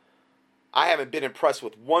devil. I haven't been impressed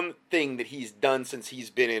with one thing that he's done since he's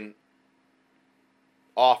been in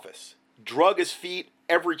office. Drug his feet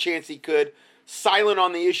every chance he could. Silent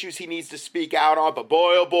on the issues he needs to speak out on. But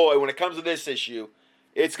boy, oh boy, when it comes to this issue,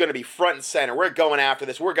 it's going to be front and center. We're going after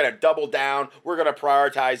this. We're going to double down. We're going to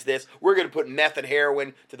prioritize this. We're going to put meth and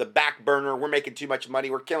heroin to the back burner. We're making too much money.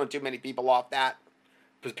 We're killing too many people off that,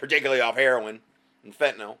 particularly off heroin and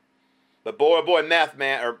fentanyl. But boy, oh boy, meth,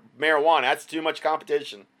 man, or marijuana, that's too much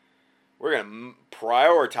competition. We're going to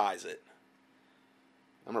prioritize it.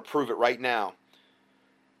 I'm going to prove it right now.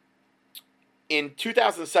 In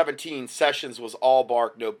 2017, Sessions was all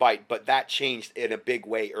bark, no bite, but that changed in a big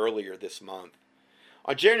way earlier this month.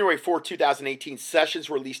 On January 4, 2018, Sessions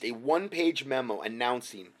released a one-page memo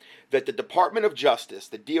announcing that the Department of Justice,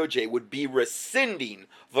 the DOJ, would be rescinding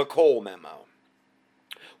the Cole memo,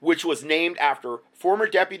 which was named after former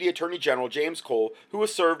Deputy Attorney General James Cole, who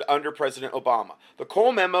was served under President Obama. The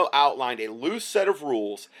Cole memo outlined a loose set of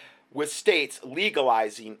rules with states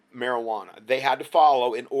legalizing marijuana they had to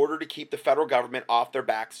follow in order to keep the federal government off their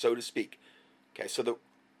backs, so to speak. Okay, so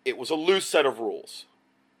it was a loose set of rules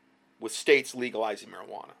with states legalizing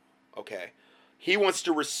marijuana. Okay, he wants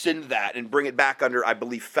to rescind that and bring it back under, I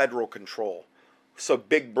believe, federal control, so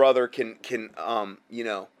Big Brother can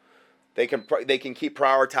they can keep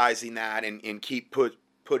prioritizing that and keep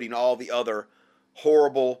putting all the other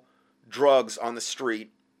horrible drugs on the street,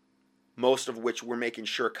 most of which we're making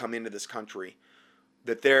sure come into this country,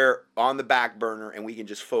 that they're on the back burner, and we can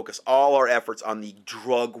just focus all our efforts on the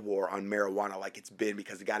drug war on marijuana like it's been,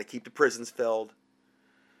 because we got to keep the prisons filled.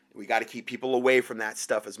 We got to keep people away from that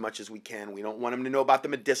stuff as much as we can. We don't want them to know about the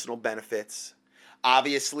medicinal benefits.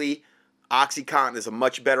 Obviously, OxyContin is a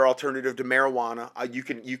much better alternative to marijuana. You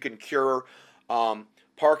can cure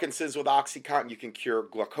Parkinson's with OxyContin. You can cure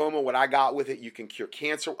glaucoma, what I got with it. You can cure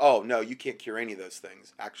cancer. Oh, no, you can't cure any of those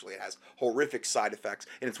things. Actually, it has horrific side effects,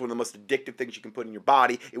 and it's one of the most addictive things you can put in your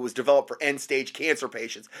body. It was developed for end-stage cancer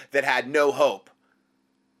patients that had no hope.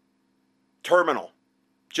 Terminal.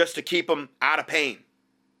 Just to keep them out of pain.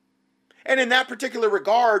 And in that particular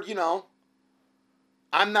regard,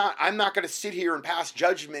 I'm not going to sit here and pass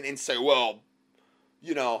judgment and say, well,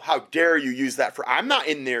 how dare you use that for... I'm not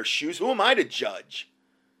in their shoes. Who am I to judge?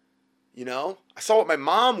 I saw what my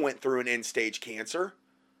mom went through in end-stage cancer.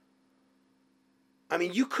 I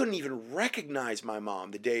mean, you couldn't even recognize my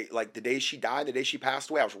mom the day she died, the day she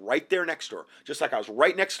passed away. I was right there next to her, just like I was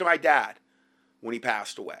right next to my dad when he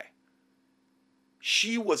passed away.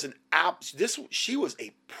 She was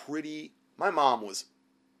my mom was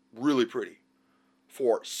really pretty.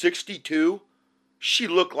 For 62, She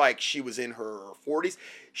looked like she was in her 40s.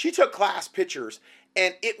 She took class pictures,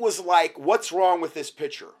 and it was like, what's wrong with this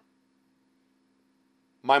picture?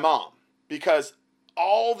 My mom. Because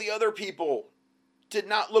all the other people did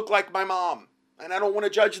not look like my mom. And I don't want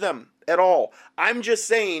to judge them at all. I'm just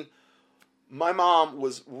saying, my mom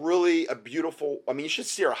was really a beautiful, I mean, you should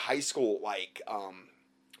see her high school, like,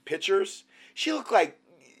 pictures. She looked like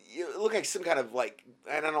some kind of, like,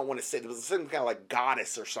 and I don't want to say, there was some kind of, like,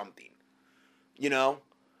 goddess or something. You know?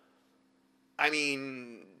 I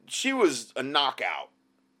mean, she was a knockout.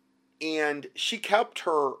 And she kept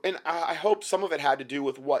her, and I hope some of it had to do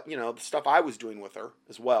with what, you know, the stuff I was doing with her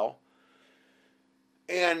as well.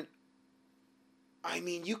 And, I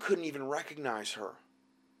mean, you couldn't even recognize her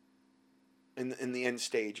in the end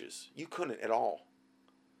stages. You couldn't at all.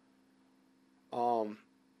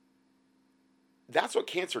 That's what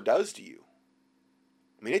cancer does to you.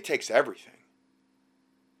 I mean, it takes everything.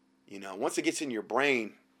 You know, once it gets in your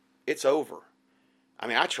brain, it's over. I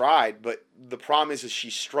mean, I tried, but the problem is she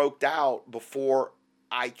stroked out before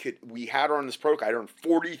we had her on this protocol. I had her on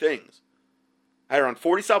 40 things. I had her on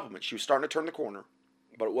 40 supplements. She was starting to turn the corner,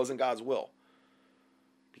 but it wasn't God's will.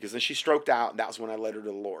 Because then she stroked out, and that was when I led her to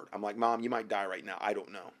the Lord. I'm like, Mom, you might die right now. I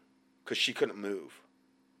don't know. Because she couldn't move.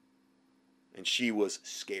 And she was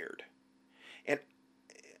scared. And,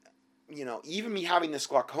 you know, even me having this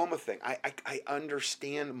glaucoma thing, I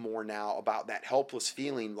understand more now about that helpless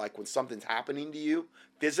feeling, like when something's happening to you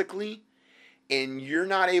physically, and you're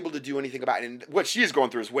not able to do anything about it. And what she's going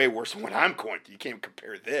through is way worse than what I'm going through. You can't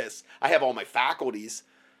compare this. I have all my faculties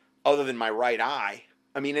other than my right eye.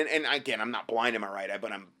 I mean, and again, I'm not blind in my right eye,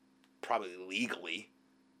 but I'm probably legally,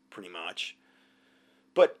 pretty much.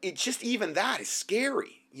 But it's just, even that is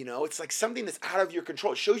scary. You know, it's like something that's out of your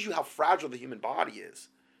control. It shows you how fragile the human body is.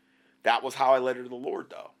 That was how I led her to the Lord,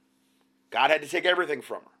 though. God had to take everything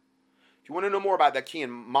from her. If you want to know more about that key in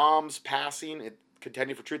Mom's passing,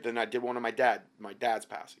 contending for truth, then I did one on my dad's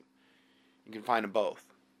passing. You can find them both.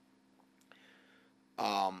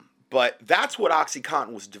 But that's what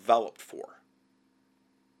OxyContin was developed for.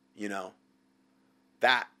 You know,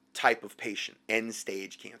 that type of patient,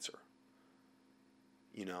 end-stage cancer.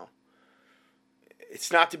 You know,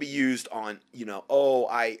 it's not to be used on, you know, oh,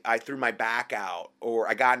 I threw my back out, or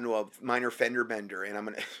I got into a minor fender bender, and I'm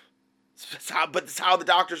going to... But that's how the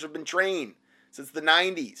doctors have been trained since the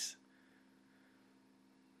 90s.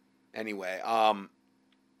 Anyway,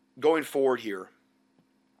 going forward here.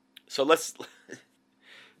 So let's...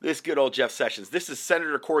 This good old Jeff Sessions. This is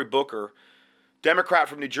Senator Cory Booker, Democrat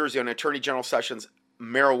from New Jersey, on Attorney General Sessions'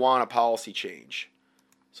 marijuana policy change.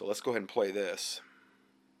 So let's go ahead and play this.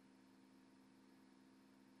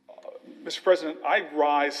 Mr. President, I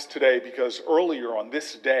rise today because earlier on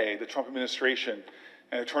this day, the Trump administration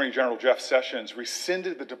and Attorney General Jeff Sessions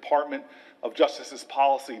rescinded the Department of Justice's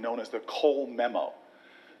policy known as the Cole Memo.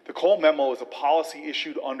 The Cole Memo is a policy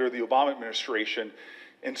issued under the Obama administration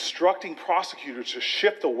instructing prosecutors to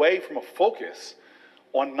shift away from a focus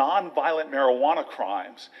on nonviolent marijuana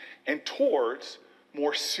crimes and towards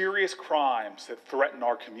more serious crimes that threaten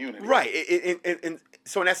our community. Right. And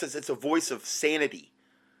so in essence, it's a voice of sanity.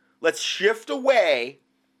 Let's shift away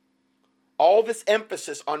all this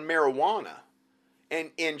emphasis on marijuana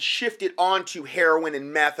and shift it onto heroin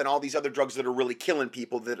and meth and all these other drugs that are really killing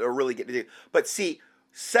people, that are really getting to do. But see,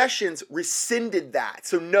 Sessions rescinded that.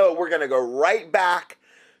 So no, we're going to go right back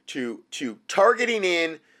to targeting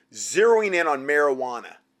in, zeroing in on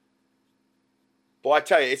marijuana. Boy, I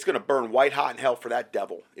tell you, it's going to burn white hot in hell for that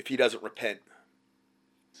devil if he doesn't repent.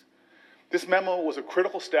 This memo was a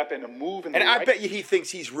critical step and a move in the And right... I bet you he thinks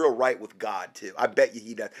he's real right with God, too. I bet you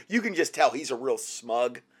he does. You can just tell he's a real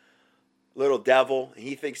smug little devil. And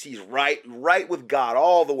he thinks he's right with God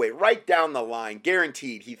all the way, right down the line.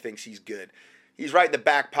 Guaranteed he thinks he's good. He's right in the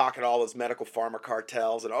back pocket of all those medical pharma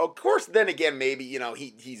cartels. And of course, then again, maybe, you know,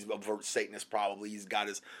 he's a Satanist probably. He's got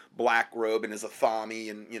his black robe and his athami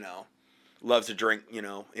and, you know, loves to drink, you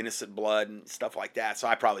know, innocent blood and stuff like that. So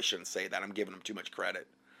I probably shouldn't say that. I'm giving him too much credit.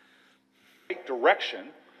 Direction,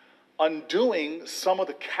 undoing some of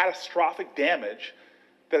the catastrophic damage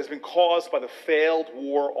that has been caused by the failed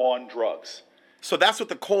war on drugs. So that's what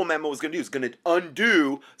the Cole Memo is going to do. It's going to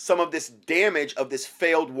undo some of this damage of this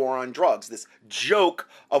failed war on drugs, this joke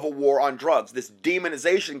of a war on drugs, this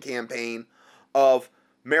demonization campaign of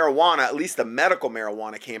marijuana, at least the medical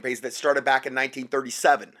marijuana campaigns that started back in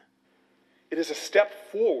 1937. It is a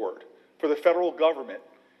step forward for the federal government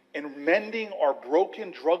in mending our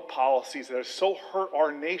broken drug policies that have so hurt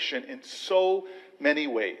our nation in so many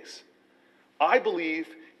ways. I believe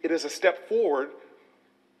it is a step forward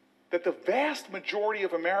that the vast majority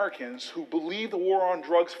of Americans who believe the war on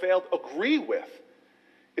drugs failed agree with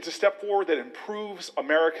It's a step forward that improves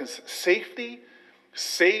Americans' safety,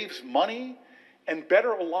 saves money, and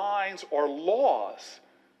better aligns our laws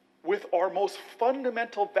with our most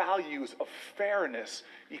fundamental values of fairness,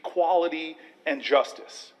 equality, and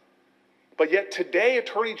justice. But yet today,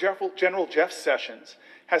 Attorney General Jeff Sessions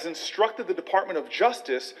has instructed the Department of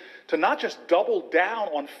Justice to not just double down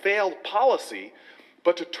on failed policy,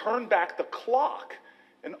 but to turn back the clock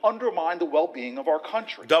and undermine the well-being of our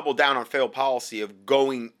country. Double down on failed policy of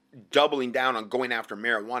doubling down on going after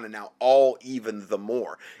marijuana now all even the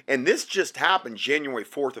more. And this just happened January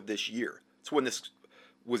 4th of this year. It's when this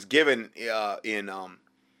was given in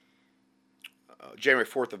January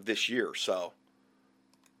 4th of this year. So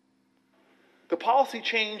the policy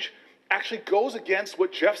change actually goes against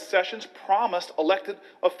what Jeff Sessions promised elected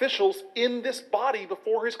officials in this body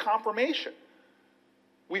before his confirmation.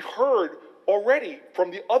 We've heard already from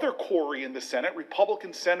the other Corey in the Senate,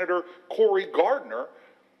 Republican Senator Cory Gardner,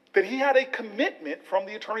 that he had a commitment from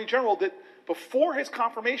the Attorney General that before his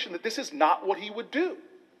confirmation that this is not what he would do.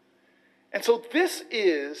 And so this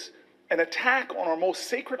is an attack on our most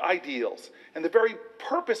sacred ideals and the very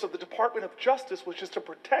purpose of the Department of Justice, which is to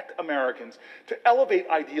protect Americans, to elevate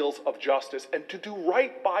ideals of justice, and to do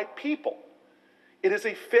right by people. It is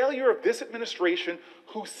a failure of this administration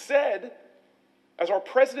who said, as our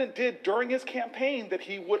president did during his campaign, that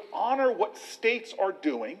he would honor what states are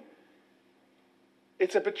doing.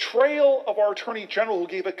 It's a betrayal of our Attorney General who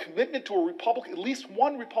gave a commitment to a Republican, at least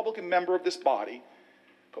one Republican member of this body.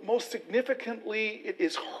 But most significantly,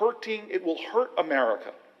 it will hurt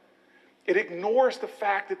America. It ignores the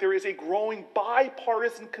fact that there is a growing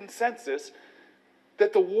bipartisan consensus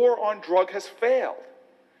that the war on drug has failed.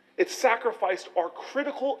 It sacrificed our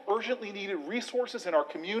critical, urgently needed resources in our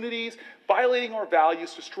communities, violating our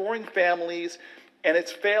values, destroying families, and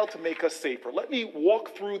it's failed to make us safer. Let me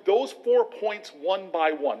walk through those 4 points one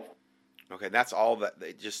by one. okay, that's all that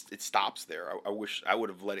it stops there. I wish I would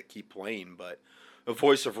have let it keep playing, but a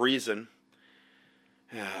voice of reason.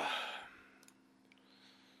 It's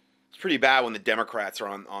pretty bad when the Democrats are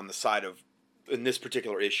on the side of, in this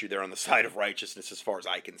particular issue, they're on the side of righteousness as far as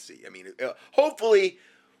I can see. I mean, hopefully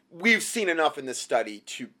we've seen enough in this study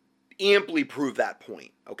to amply prove that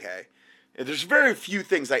point, okay? And there's very few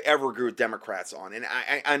things I ever agree with Democrats on, and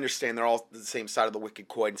I understand they're all the same side of the wicked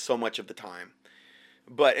coin so much of the time.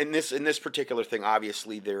 But in this particular thing,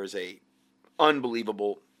 obviously there is a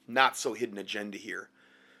unbelievable, not so hidden agenda here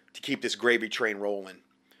to keep this gravy train rolling.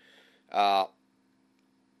 Now,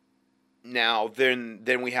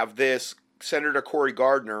 then we have this. Senator Cory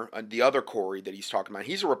Gardner, the other Cory that he's talking about,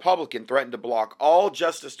 he's a Republican, threatened to block all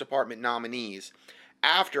Justice Department nominees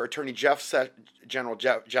after Attorney General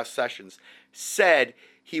Jeff Sessions said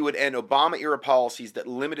he would end Obama-era policies that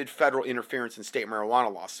limited federal interference in state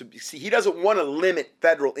marijuana laws. So, see, he doesn't want to limit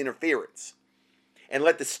federal interference and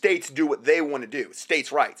let the states do what they want to do,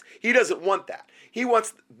 states' rights. He doesn't want that. He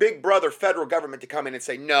wants big brother federal government to come in and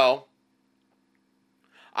say, no.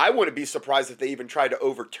 I wouldn't be surprised if they even tried to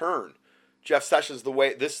overturn Jeff Sessions the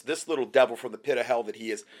way, this little devil from the pit of hell that he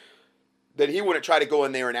is, that he wouldn't try to go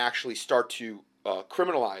in there and actually start to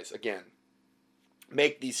criminalize again.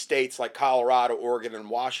 Make these states like Colorado, Oregon, and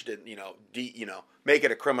Washington, make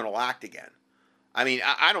it a criminal act again. I mean,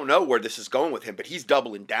 I don't know where this is going with him, but he's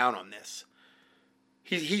doubling down on this.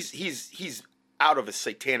 He's out of his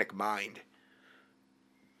satanic mind.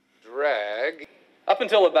 Drag. Up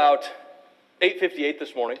until about 8:58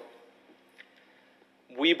 this morning,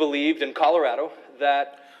 we believed in Colorado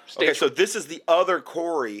that states... Okay, so this is the other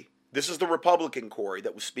Cory. This is the Republican Cory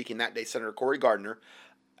that was speaking that day, Senator Cory Gardner.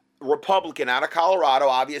 Republican out of Colorado.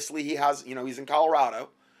 Obviously, he has, he's in Colorado.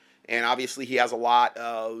 And obviously, he has a lot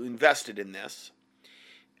invested in this.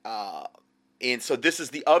 And so this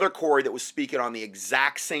is the other Cory that was speaking on the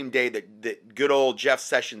exact same day that good old Jeff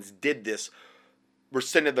Sessions did this,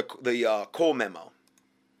 rescinded the Cole memo.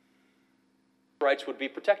 Rights would be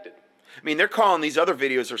protected. I mean, they're calling, these other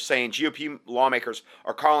videos are saying GOP lawmakers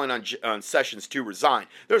are calling on Sessions to resign.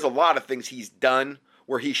 There's a lot of things he's done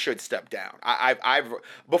where he should step down. I've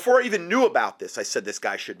before I even knew about this, I said this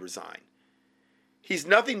guy should resign. He's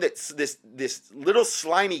nothing that's this little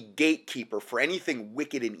slimy gatekeeper for anything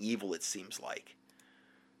wicked and evil, it seems like.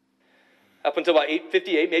 Up until about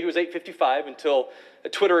 8:58, maybe it was 8:55, until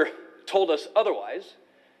Twitter told us otherwise,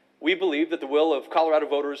 we believed that the will of Colorado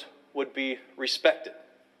voters would be respected.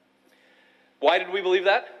 Why did we believe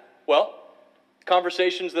that? Well,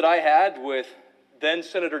 conversations that I had with then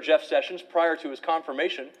Senator Jeff Sessions prior to his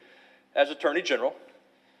confirmation as Attorney General,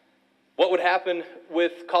 what would happen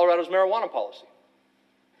with Colorado's marijuana policy?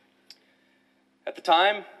 At the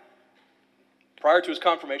time, prior to his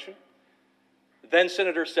confirmation, Then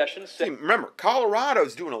Senator Sessions said, See, remember,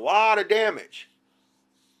 Colorado's doing a lot of damage.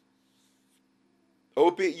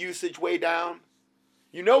 Opiate usage way down.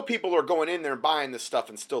 You know people are going in there and buying this stuff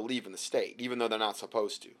and still leaving the state, even though they're not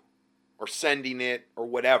supposed to. Or sending it or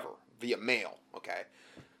whatever via mail, okay?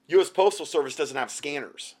 U.S. Postal Service doesn't have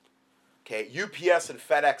scanners, okay? UPS and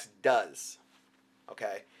FedEx does,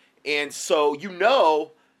 okay? And so you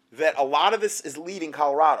know that a lot of this is leaving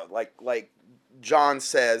Colorado. Like John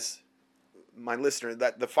says, my listener,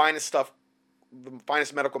 that the finest stuff, the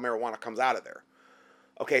finest medical marijuana comes out of there.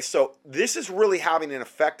 Okay, so this is really having an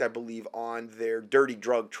effect, I believe, on their dirty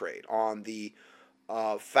drug trade, on the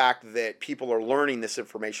fact that people are learning this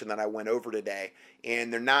information that I went over today,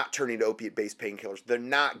 and they're not turning to opiate-based painkillers. They're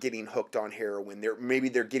not getting hooked on heroin. Maybe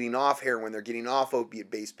they're getting off heroin. They're getting off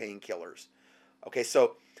opiate-based painkillers. Okay,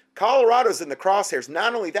 so Colorado's in the crosshairs.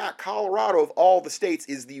 Not only that, Colorado of all the states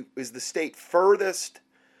is the state furthest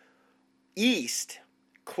east,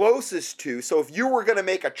 closest to. So if you were going to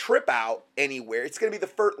make a trip out anywhere, it's going to be the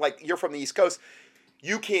first. Like you're from the East Coast,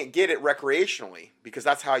 you can't get it recreationally because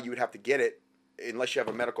that's how you would have to get it unless you have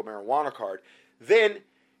a medical marijuana card. Then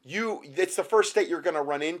it's the first state you're going to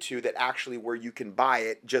run into that actually where you can buy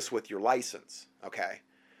it just with your license. Okay,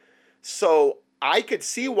 so I could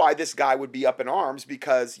see why this guy would be up in arms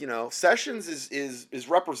because, you know, Sessions is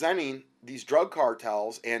representing these drug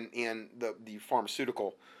cartels and the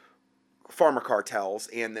pharma cartels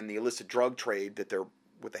and then the illicit drug trade that they're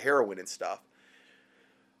with the heroin and stuff.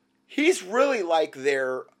 He's really like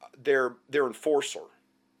their enforcer.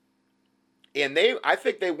 And I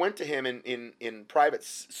think they went to him in private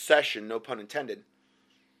session, no pun intended,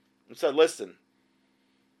 and said, listen,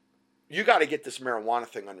 you got to get this marijuana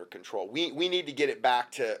thing under control. We need to get it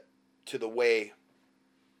back to the way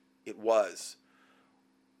it was.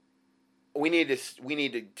 We need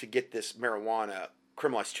to get this marijuana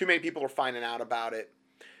criminalized. Too many people are finding out about it.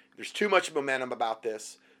 There's too much momentum about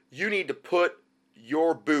this. You need to put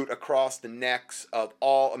your boot across the necks of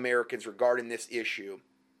all Americans regarding this issue.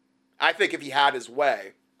 I think if he had his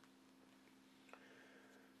way,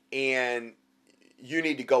 and you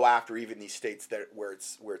need to go after even these states where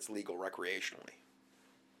it's legal recreationally.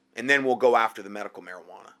 And then we'll go after the medical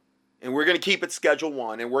marijuana. And we're going to keep it Schedule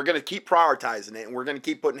 1, and we're going to keep prioritizing it, and we're going to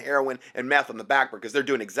keep putting heroin and meth on the back burner because they're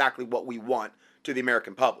doing exactly what we want to the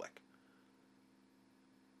American public.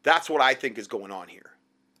 That's what I think is going on here.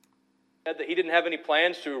 That he didn't have any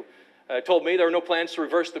plans to, told me there were no plans to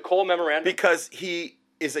reverse the Cole Memorandum. Because he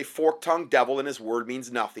is a fork-tongued devil and his word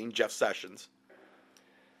means nothing, Jeff Sessions.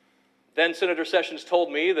 Then Senator Sessions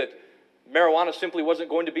told me that marijuana simply wasn't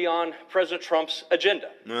going to be on President Trump's agenda.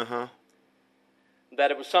 Uh-huh.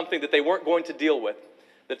 That it was something that they weren't going to deal with.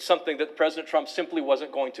 That's something that President Trump simply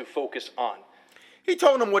wasn't going to focus on. He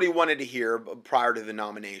told him what he wanted to hear prior to the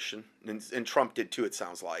nomination, and Trump did too, it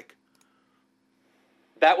sounds like.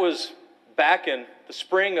 That was back in the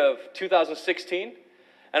spring of 2016,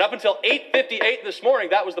 and up until 8:58 this morning,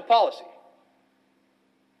 that was the policy.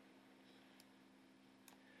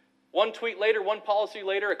 One tweet later, one policy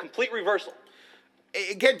later, a complete reversal.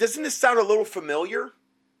 Again, doesn't this sound a little familiar?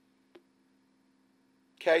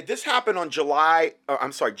 Okay, this happened on January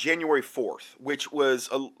 4th, which was,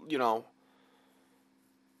 a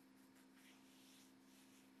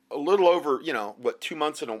little over, 2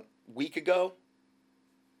 months and a week ago?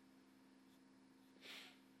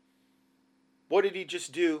 What did he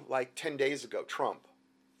just do like 10 days ago, Trump?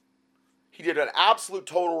 He did an absolute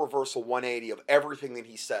total reversal 180 of everything that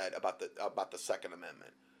he said about the Second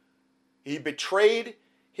Amendment. He betrayed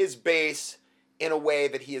his base in a way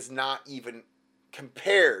that he has not even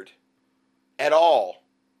compared at all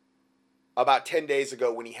about 10 days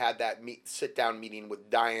ago when he had that sit-down meeting with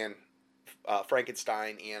Diane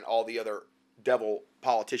Frankenstein and all the other devil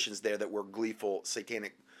politicians there that were gleeful,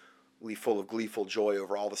 satanically full of gleeful joy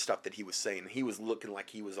over all the stuff that he was saying. He was looking like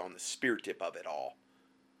he was on the spear tip of it all.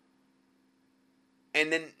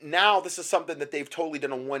 And then now this is something that they've totally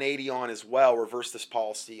done a 180 on as well, reverse this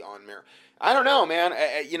policy on marijuana. I don't know, man.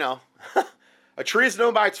 A tree is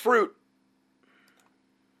known by its fruit.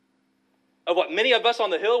 Of what many of us on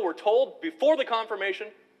the Hill were told before the confirmation,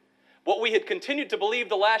 what we had continued to believe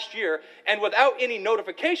the last year, and without any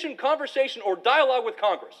notification, conversation, or dialogue with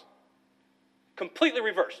Congress. Completely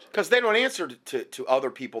reversed. Because they don't answer to other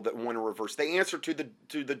people that want to reverse. They answer to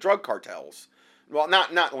the drug cartels. Well,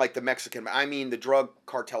 not like the Mexican, but I mean the drug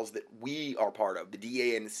cartels that we are part of, the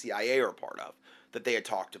DEA and the CIA are part of, that they had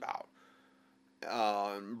talked about,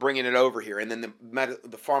 bringing it over here, and then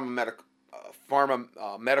the pharma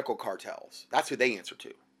medical cartels. That's who they answer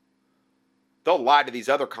to. They'll lie to these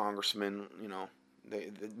other congressmen.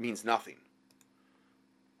 It means nothing.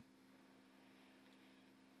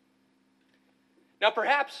 Now,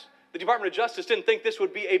 perhaps the Department of Justice didn't think this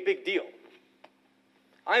would be a big deal.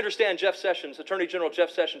 I understand Attorney General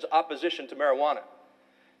Jeff Sessions' opposition to marijuana,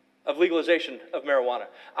 of legalization of marijuana.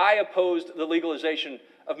 I opposed the legalization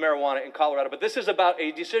of marijuana in Colorado, but this is about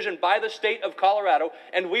a decision by the state of Colorado,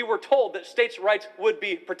 and we were told that states' rights would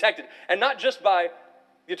be protected, and not just by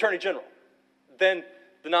the Attorney General, then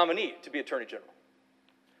the nominee to be Attorney General.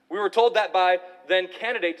 We were told that by then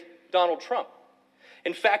candidate Donald Trump.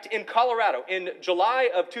 In fact, in Colorado, in July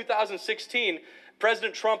of 2016,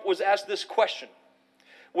 President Trump was asked this question.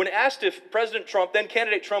 When asked if President Trump, then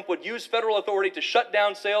candidate Trump, would use federal authority to shut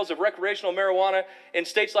down sales of recreational marijuana in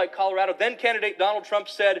states like Colorado, then candidate Donald Trump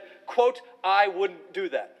said, quote, "I wouldn't do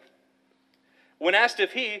that." When asked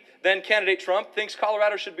if he, then candidate Trump, thinks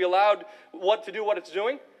Colorado should be allowed to do what it's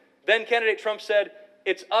doing, then candidate Trump said,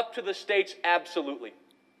 "It's up to the states, absolutely."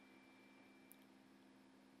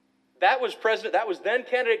 That was then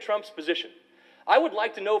candidate Trump's position. I would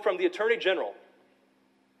like to know from the Attorney General,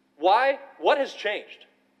 what has changed?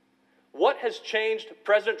 What has changed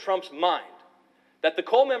President Trump's mind that the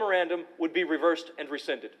Cole Memorandum would be reversed and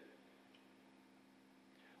rescinded?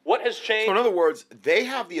 What has changed? So in other words, they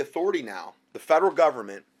have the authority now, the federal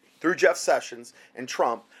government, through Jeff Sessions and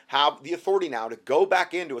Trump, have the authority now to go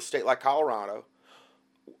back into a state like Colorado,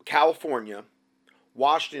 California,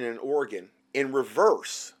 Washington, and Oregon and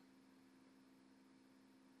reverse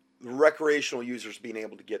recreational users being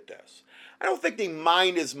able to get this. I don't think they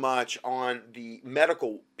mind as much on the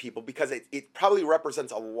medical people because it probably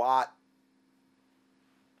represents a lot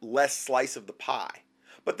less slice of the pie.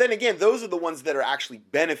 But then again, those are the ones that are actually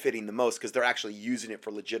benefiting the most because they're actually using it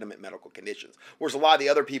for legitimate medical conditions. Whereas a lot of the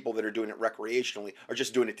other people that are doing it recreationally are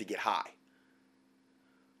just doing it to get high.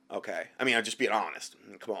 Okay? I mean, I'm just being honest.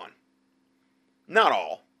 Come on. Not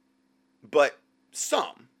all, but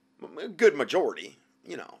some. A good majority.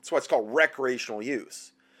 You know, that's why it's called recreational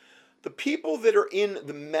use. The people that are in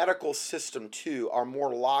the medical system, too, are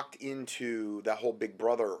more locked into that whole Big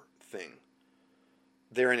Brother thing.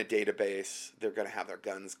 They're in a database. They're going to have their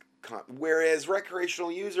guns. Whereas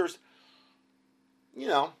recreational users, you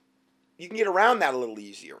know, you can get around that a little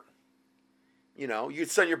easier. You know, you could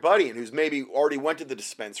send your buddy in who's maybe already went to the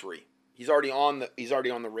dispensary. He's already on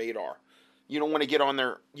the radar. You don't want to get on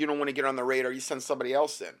their radar. You send somebody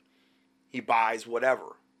else in. He buys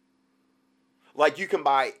whatever. Like you can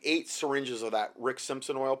buy 8 syringes of that Rick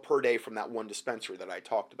Simpson oil per day from that one dispensary that I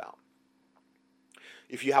talked about.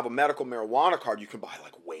 If you have a medical marijuana card, you can buy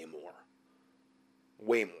like way more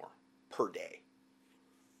per day.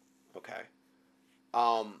 Okay.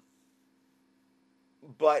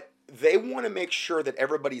 But they want to make sure that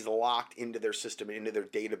everybody's locked into their system, into their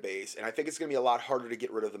database. And I think it's going to be a lot harder to get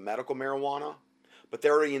rid of the medical marijuana. But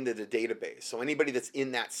they're already into the database. So anybody that's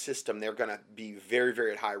in that system, they're going to be very,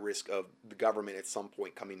 very at high risk of the government at some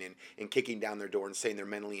point coming in and kicking down their door and saying they're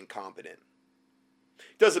mentally incompetent.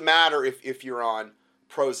 It doesn't matter if you're on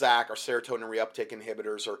Prozac or serotonin reuptake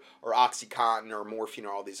inhibitors or OxyContin or morphine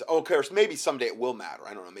or all these. Oh, of course, maybe someday it will matter.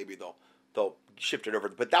 I don't know. Maybe they'll shift it over.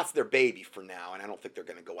 But that's their baby for now, and I don't think they're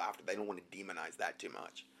going to go after it. They don't want to demonize that too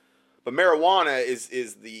much. But marijuana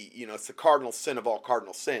is the, you know, it's the cardinal sin of all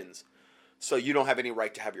cardinal sins. So you don't have any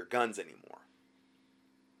right to have your guns anymore.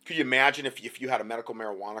 Could you imagine if you had a medical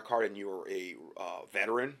marijuana card and you were a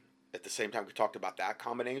veteran at the same time we talked about that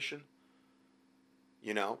combination?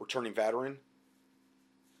 You know, returning veteran.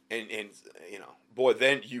 And you know, boy,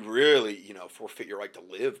 then you really, you know, forfeit your right to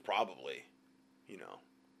live probably. You know.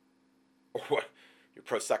 Or what? You're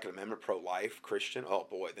pro-Second Amendment, pro-life, Christian? Oh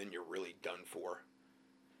boy, then you're really done for.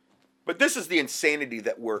 But this is the insanity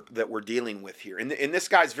that we're dealing with here. And this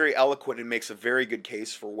guy's very eloquent and makes a very good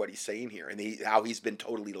case for what he's saying here and how he's been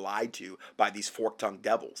totally lied to by these fork-tongued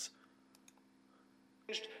devils.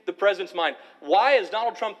 The president's mind. Why is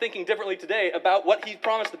Donald Trump thinking differently today about what he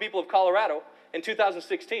promised the people of Colorado in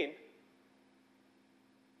 2016?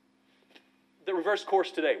 The reverse course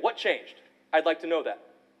today. What changed? I'd like to know that.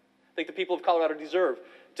 I think the people of Colorado deserve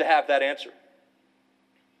to have that answer.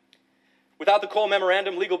 Without the Cole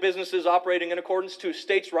Memorandum, legal businesses operating in accordance to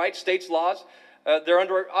states' rights, states' laws, they're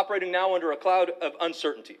operating now under a cloud of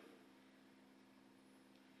uncertainty.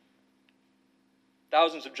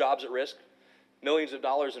 Thousands of jobs at risk, millions of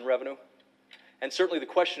dollars in revenue, and certainly the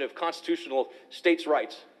question of constitutional states'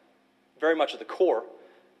 rights very much at the core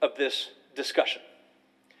of this discussion.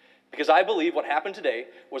 Because I believe what happened today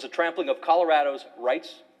was a trampling of Colorado's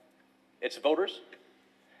rights, its voters.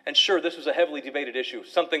 And sure, this was a heavily debated issue,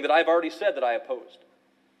 something that I've already said that I opposed.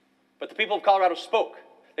 But the people of Colorado spoke.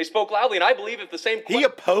 They spoke loudly, and I believe if the same... He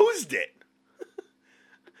opposed it.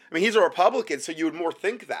 I mean, he's a Republican, so you would more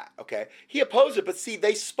think that, okay? He opposed it, but see,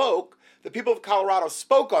 they spoke. The people of Colorado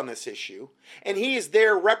spoke on this issue, and he is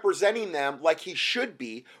there representing them like he should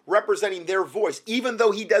be, representing their voice, even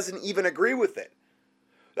though he doesn't even agree with it.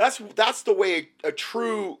 That's the way a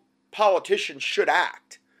true politician should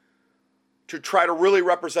act, to try to really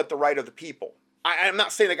represent the right of the people. I'm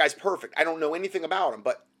not saying the guy's perfect. I don't know anything about him,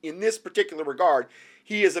 but in this particular regard,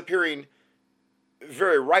 he is appearing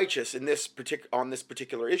very righteous in on this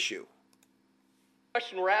particular issue.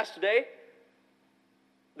 Question we're asked today,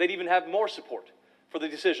 they'd even have more support for the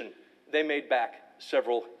decision they made back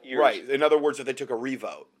several years. Right. In other words, that they took a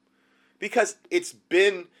revote. Because it's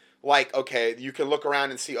been like, okay, you can look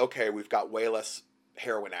around and see, okay, we've got way less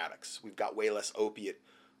heroin addicts. We've got way less opiate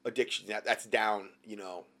addiction. That's down,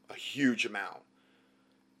 a huge amount.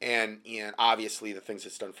 And obviously the things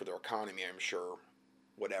it's done for their economy, I'm sure,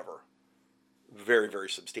 whatever, very, very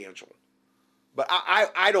substantial. But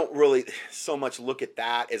I don't really so much look at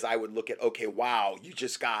that as I would look at, okay, wow, you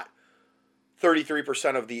just got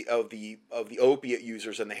 33% of the opiate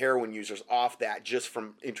users and the heroin users off that just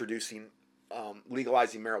from introducing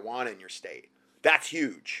legalizing marijuana in your state. That's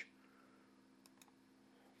huge.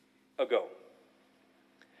 Ago.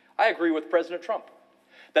 I agree with President Trump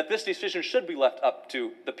that this decision should be left up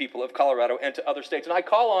to the people of Colorado and to other states. And I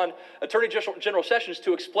call on Attorney General Sessions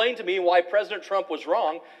to explain to me why President Trump was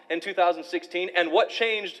wrong in 2016 and what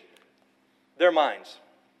changed their minds.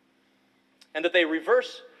 And that they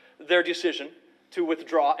reverse their decision to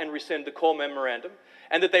withdraw and rescind the Cole Memorandum,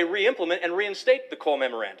 and that they re-implement and reinstate the Cole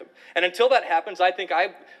Memorandum. And until that happens, I think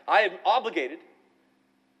I am obligated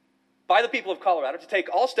by the people of Colorado to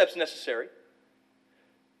take all steps necessary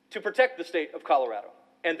to protect the state of Colorado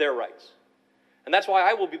and their rights. And that's why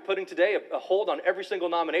I will be putting today a hold on every single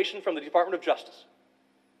nomination from the Department of Justice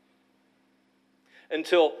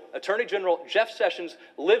until Attorney General Jeff Sessions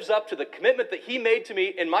lives up to the commitment that he made to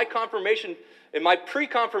me in my pre-confirmation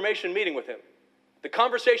meeting with him, the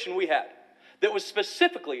conversation we had that was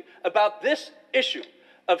specifically about this issue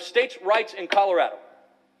of states' rights in Colorado.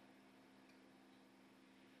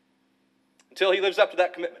 Until he lives up to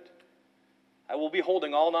that commitment, I will be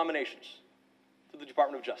holding all nominations to the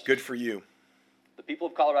Department of Justice. Good for you. The people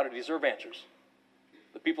of Colorado deserve answers.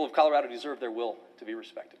 The people of Colorado deserve their will to be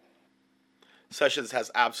respected. Sessions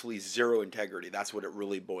has absolutely zero integrity. That's what it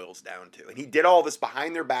really boils down to. And he did all this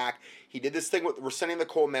behind their back. He did this thing with rescinding the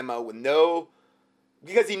Cole memo with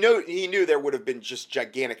because he knew there would have been just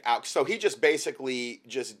gigantic out. So he just basically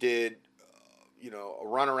just did, a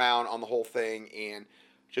runaround on the whole thing and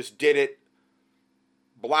just did it,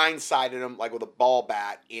 blindsided him like with a ball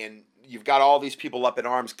bat, and you've got all these people up in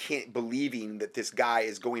arms believing that this guy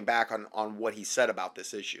is going back on what he said about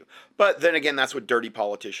this issue. But then again, that's what dirty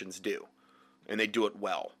politicians do, and they do it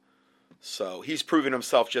well. So he's proven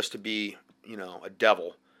himself just to be, a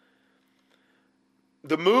devil.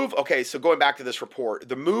 The move, okay, so going back to this report,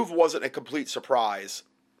 the move wasn't a complete surprise,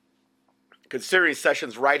 considering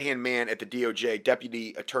Sessions' right-hand man at the DOJ,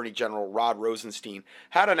 Deputy Attorney General Rod Rosenstein,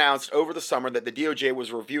 had announced over the summer that the DOJ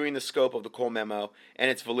was reviewing the scope of the Cole memo and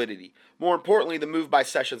its validity. More importantly, the move by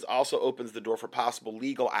Sessions also opens the door for possible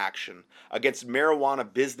legal action against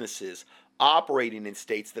marijuana businesses operating in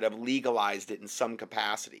states that have legalized it in some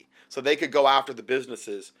capacity. So they could go after the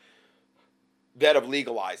businesses that have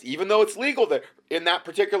legalized. Even though it's legal there in that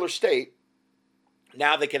particular state,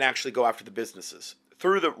 now they can actually go after the businesses.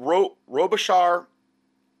 Through the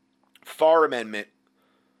Robichaud-Farr Amendment,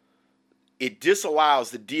 it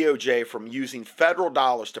disallows the DOJ from using federal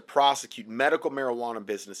dollars to prosecute medical marijuana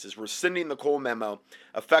businesses. Rescinding the Cole memo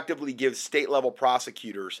effectively gives state-level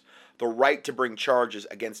prosecutors the right to bring charges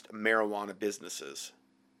against marijuana businesses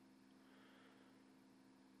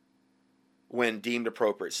when deemed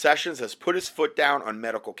appropriate. Sessions has put his foot down on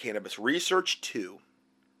medical cannabis research too.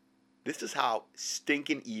 This is how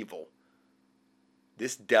stinking evil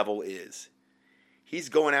this devil is. He's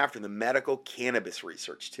going after the medical cannabis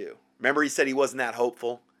research too. Remember he said he wasn't that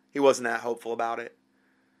hopeful? He wasn't that hopeful about it.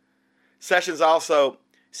 Sessions also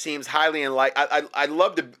seems highly unlikely. I'd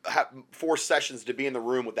love to force Sessions to be in the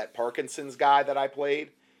room with that Parkinson's guy that I played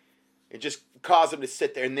and just cause him to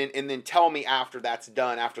sit there and then tell me after that's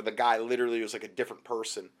done, after the guy literally was like a different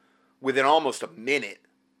person within almost a minute,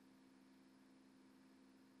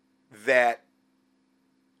 that,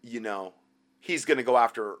 he's going to go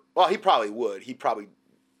after, well, he probably would. He'd probably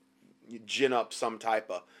gin up some type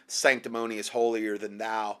of sanctimonious, holier than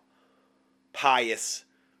thou, pious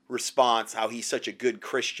response, how he's such a good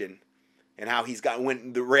Christian, and how he's got,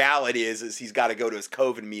 when the reality is he's got to go to his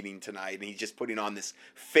COVID meeting tonight, and he's just putting on this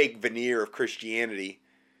fake veneer of Christianity.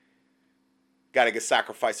 Got to go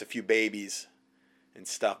sacrifice a few babies and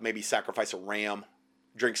stuff, maybe sacrifice a ram,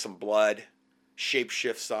 drink some blood,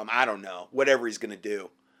 shapeshift some. I don't know. Whatever he's going to do.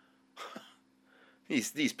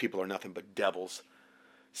 These people are nothing but devils.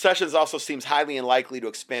 Sessions also seems highly unlikely to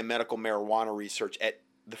expand medical marijuana research at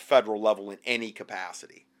the federal level in any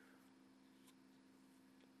capacity.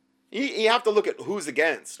 You have to look at who's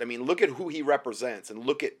against. I mean, look at who he represents and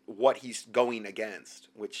look at what he's going against,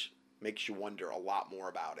 which makes you wonder a lot more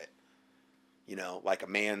about it. You know, like a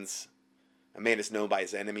man is known by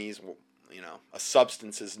his enemies. Well, you know, a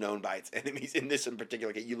substance is known by its enemies. In this in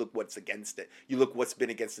particular case, you look what's against it. You look what's been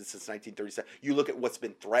against it since 1937. You look at what's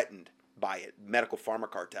been threatened by it, medical pharma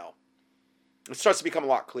cartel. It starts to become a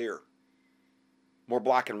lot clearer, more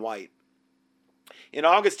black and white. In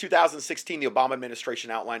August 2016, the Obama administration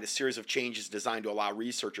outlined a series of changes designed to allow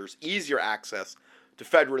researchers easier access to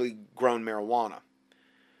federally grown marijuana.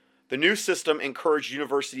 The new system encouraged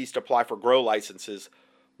universities to apply for grow licenses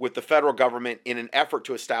with the federal government in an effort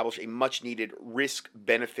to establish a much-needed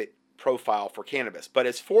risk-benefit profile for cannabis. But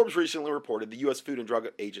as Forbes recently reported, the U.S. Food and Drug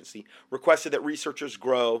Agency requested that researchers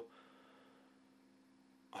grow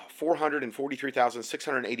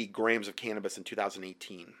 443,680 grams of cannabis in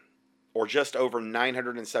 2018, or just over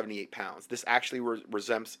 978 pounds. This actually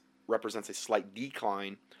represents a slight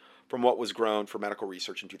decline from what was grown for medical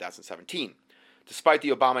research in 2017, despite the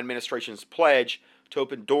Obama administration's pledge to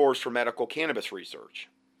open doors for medical cannabis research.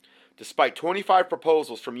 Despite 25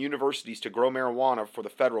 proposals from universities to grow marijuana for the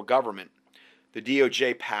federal government, the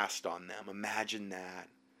DOJ passed on them. Imagine that.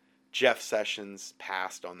 Jeff Sessions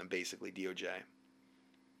passed on them, basically, DOJ.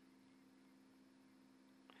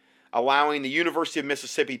 Allowing the University of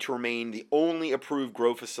Mississippi to remain the only approved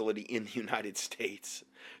grow facility in the United States.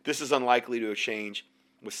 This is unlikely to change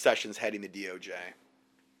with Sessions heading the DOJ.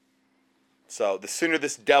 So the sooner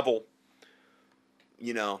this devil,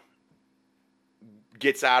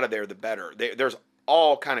 gets out of there, the better. There's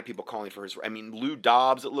all kind of people calling for his. I mean, Lou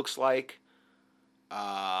Dobbs, it looks like.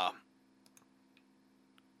 I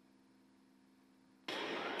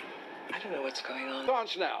don't know what's going on.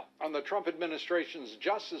 Thoughts now on the Trump administration's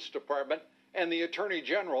Justice Department and the Attorney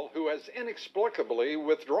General, who has inexplicably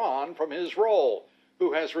withdrawn from his role,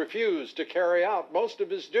 who has refused to carry out most of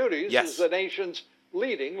his duties as the nation's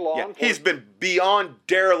leading law enforcement. He's been beyond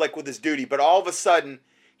derelict with his duty, but all of a sudden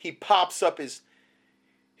he pops up his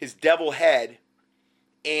devil head,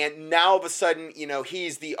 and now all of a sudden,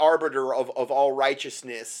 he's the arbiter of all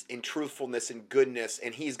righteousness and truthfulness and goodness,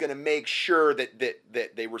 and he's going to make sure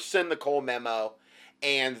that they rescind the Cole memo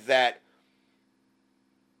and that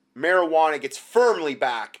marijuana gets firmly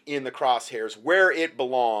back in the crosshairs where it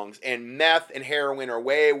belongs, and meth and heroin are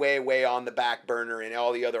way, way, way on the back burner, and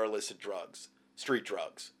all the other illicit drugs, street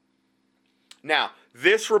drugs. Now,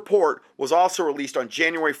 this report was also released on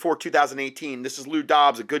January 4, 2018. This is Lou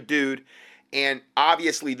Dobbs, a good dude. And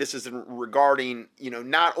obviously this is regarding,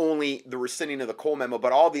 not only the rescinding of the Cole memo,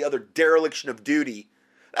 but all the other dereliction of duty.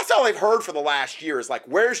 That's all I've heard for the last year is like,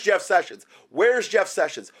 where's Jeff Sessions? Where's Jeff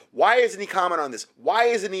Sessions? Why isn't he commenting on this? Why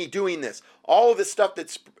isn't he doing this? All of this stuff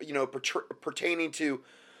that's, pertaining to,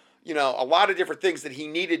 a lot of different things that he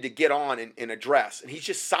needed to get on and address. And he's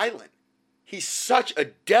just silent. He's such a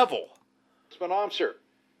devil. Officer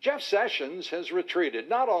Jeff Sessions has retreated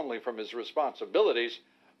not only from his responsibilities,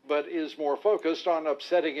 but is more focused on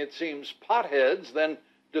upsetting, it seems, potheads than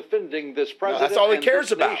defending this president that's all he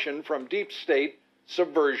cares and this about. Nation from deep state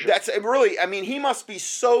subversion. That's really, he must be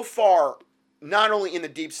so far, not only in the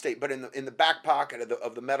deep state, but in the back pocket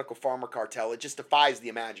of the medical pharma cartel. It just defies the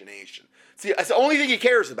imagination. See, that's the only thing he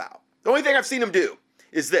cares about. The only thing I've seen him do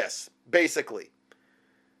is this, basically.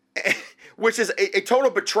 Which is a total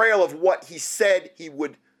betrayal of what he said he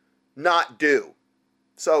would not do.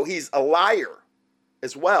 So he's a liar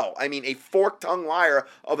as well. A fork-tongued liar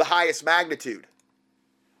of the highest magnitude.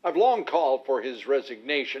 I've long called for his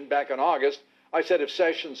resignation. Back in August, I said if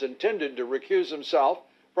Sessions intended to recuse himself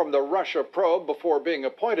from the Russia probe before being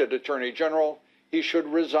appointed Attorney General, he should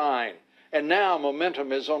resign. And now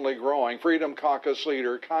momentum is only growing. Freedom Caucus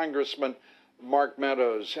leader, Congressman Mark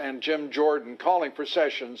Meadows and Jim Jordan calling for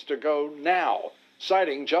Sessions to go now,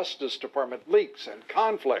 citing Justice Department leaks and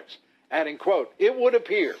conflicts, adding, quote, "It would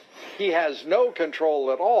appear he has no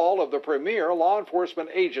control at all of the premier law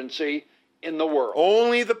enforcement agency in the world."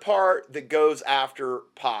 Only the part that goes after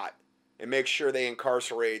pot and makes sure they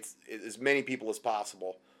incarcerate as many people as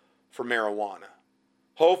possible for marijuana.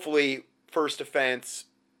 Hopefully, first offense,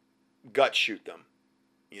 gut shoot them,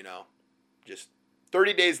 just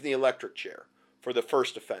 30 days in the electric chair for the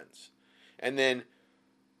first offense. And then,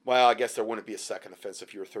 well, I guess there wouldn't be a second offense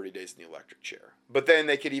if you were 30 days in the electric chair. But then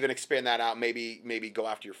they could even expand that out, maybe go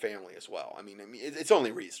after your family as well. It's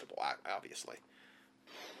only reasonable, obviously.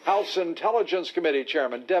 House Intelligence Committee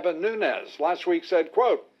Chairman Devin Nunes last week said,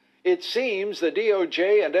 quote, "It seems the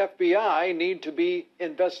DOJ and FBI need to be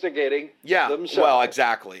investigating themselves." Well,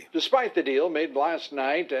 exactly. Despite the deal made last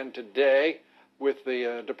night and today with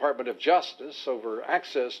the Department of Justice over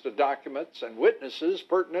access to documents and witnesses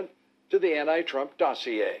pertinent to the anti-Trump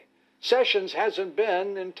dossier. Sessions hasn't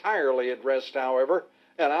been entirely at rest, however.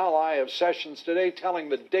 An ally of Sessions today telling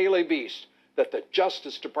the Daily Beast that the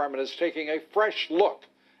Justice Department is taking a fresh look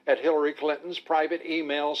at Hillary Clinton's private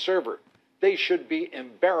email server. They should be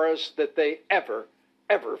embarrassed that they ever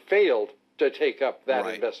failed to take up that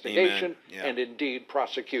investigation and indeed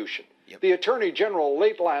prosecution. The Attorney General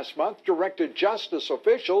late last month directed justice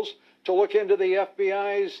officials to look into the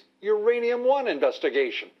FBI's Uranium One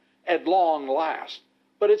investigation at long last.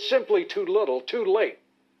 But it's simply too little, too late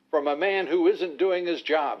from a man who isn't doing his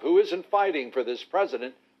job, who isn't fighting for this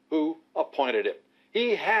president who appointed him.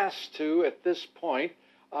 He has to, at this point,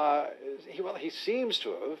 he seems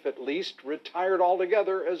to have at least retired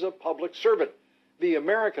altogether as a public servant. The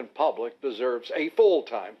American public deserves a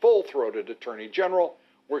full-time, full-throated Attorney General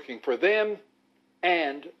working for them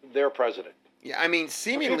and their president. Yeah, I mean,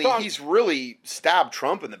 seemingly he's really stabbed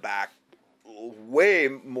Trump in the back way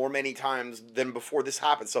more many times than before this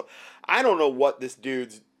happened. So I don't know what this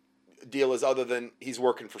dude's deal is other than he's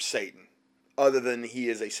working for Satan, other than he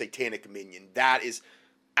is a satanic minion. That is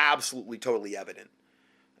absolutely, totally evident.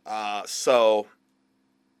 So,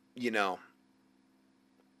 you know,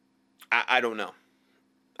 I don't know.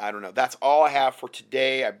 I don't know. That's all I have for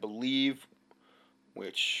today, I believe,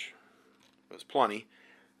 which was plenty.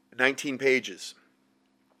 19 pages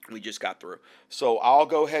we just got through. So I'll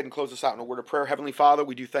go ahead and close this out in a word of prayer. Heavenly Father,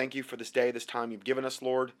 we do thank you for this day, this time you've given us,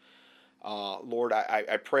 Lord. Lord,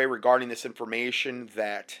 I pray regarding this information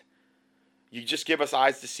that you just give us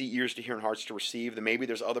eyes to see, ears to hear, and hearts to receive. That maybe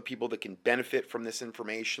there's other people that can benefit from this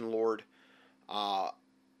information, Lord. I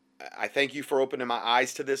thank you for opening my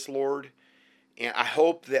eyes to this, Lord. And I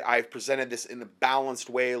hope that I've presented this in a balanced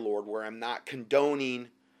way, Lord, where I'm not condoning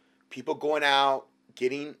people going out,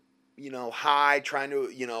 getting, high, trying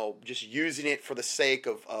to, just using it for the sake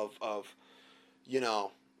of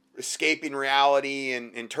escaping reality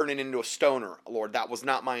and turning into a stoner, Lord. That was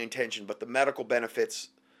not my intention, but the medical benefits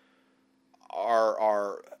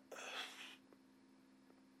are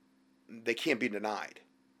they can't be denied.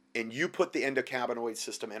 And you put the endocannabinoid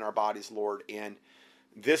system in our bodies, Lord, and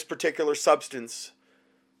this particular substance,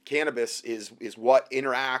 cannabis, is what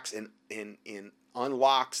interacts and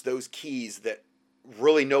unlocks those keys that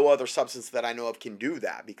really no other substance that I know of can do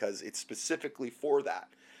that, because it's specifically for that.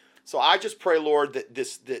 So I just pray, Lord, that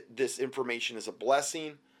this information is a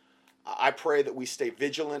blessing. I pray that we stay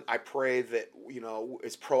vigilant. I pray that,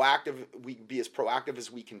 as proactive, we be as proactive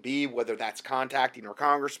as we can be, whether that's contacting our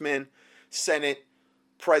congressmen, Senate,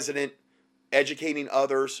 president, educating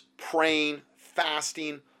others, praying,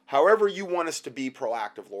 fasting, however you want us to be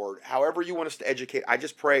proactive, Lord, however you want us to educate. I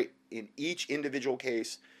just pray in each individual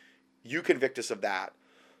case, you convict us of that,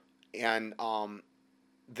 and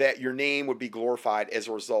that your name would be glorified as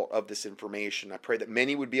a result of this information. I pray that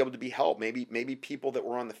many would be able to be helped. Maybe people that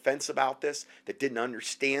were on the fence about this, that didn't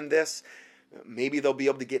understand this, maybe they'll be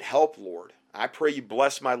able to get help, Lord. I pray you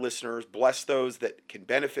bless my listeners, bless those that can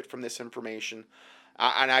benefit from this information.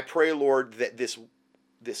 And I pray, Lord, that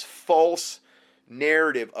this false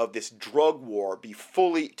narrative of this drug war be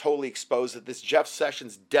fully, totally exposed, that this Jeff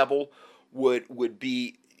Sessions devil would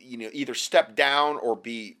be, either step down or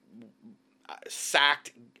be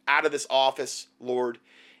sacked out of this office, Lord.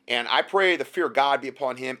 And I pray the fear of God be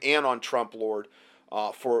upon him and on Trump, Lord,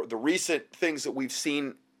 for the recent things that we've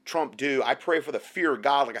seen Trump do. I pray for the fear of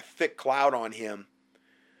God like a thick cloud on him,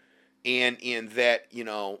 and in that,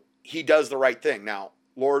 he does the right thing. Now,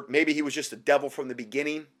 Lord, maybe he was just a devil from the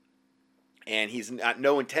beginning, and he's not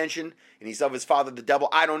no intention, and he's of his father the devil.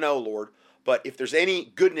 I don't know, Lord, but if there's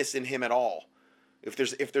any goodness in him at all, if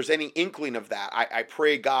there's any inkling of that, I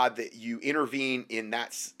pray, God, that you intervene in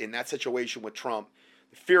that situation with Trump.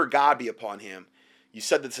 The fear of God be upon him. You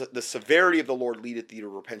said that the severity of the Lord leadeth thee to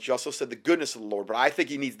repentance. You also said the goodness of the Lord, but I think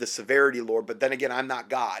he needs the severity, Lord. But then again, I'm not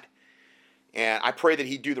God, and I pray that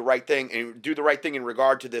he do the right thing, and do the right thing in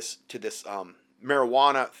regard to this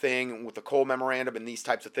marijuana thing with the Cole memorandum and these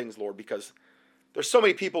types of things, Lord, because there's so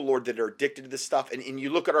many people, Lord, that are addicted to this stuff. And you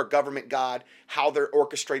look at our government, God, how they're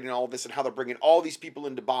orchestrating all this and how they're bringing all these people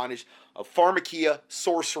into bondage of pharmakia,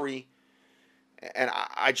 sorcery. And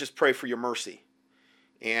I just pray for your mercy.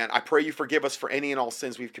 And I pray you forgive us for any and all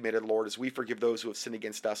sins we've committed, Lord, as we forgive those who have sinned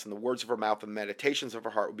against us. And the words of our mouth and the meditations of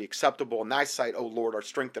our heart will be acceptable in thy sight, O Lord, our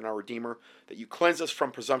strength and our Redeemer, that you cleanse us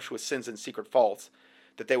from presumptuous sins and secret faults,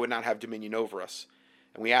 that they would not have dominion over us.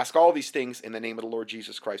 And we ask all these things in the name of the Lord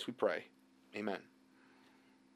Jesus Christ, we pray. Amen.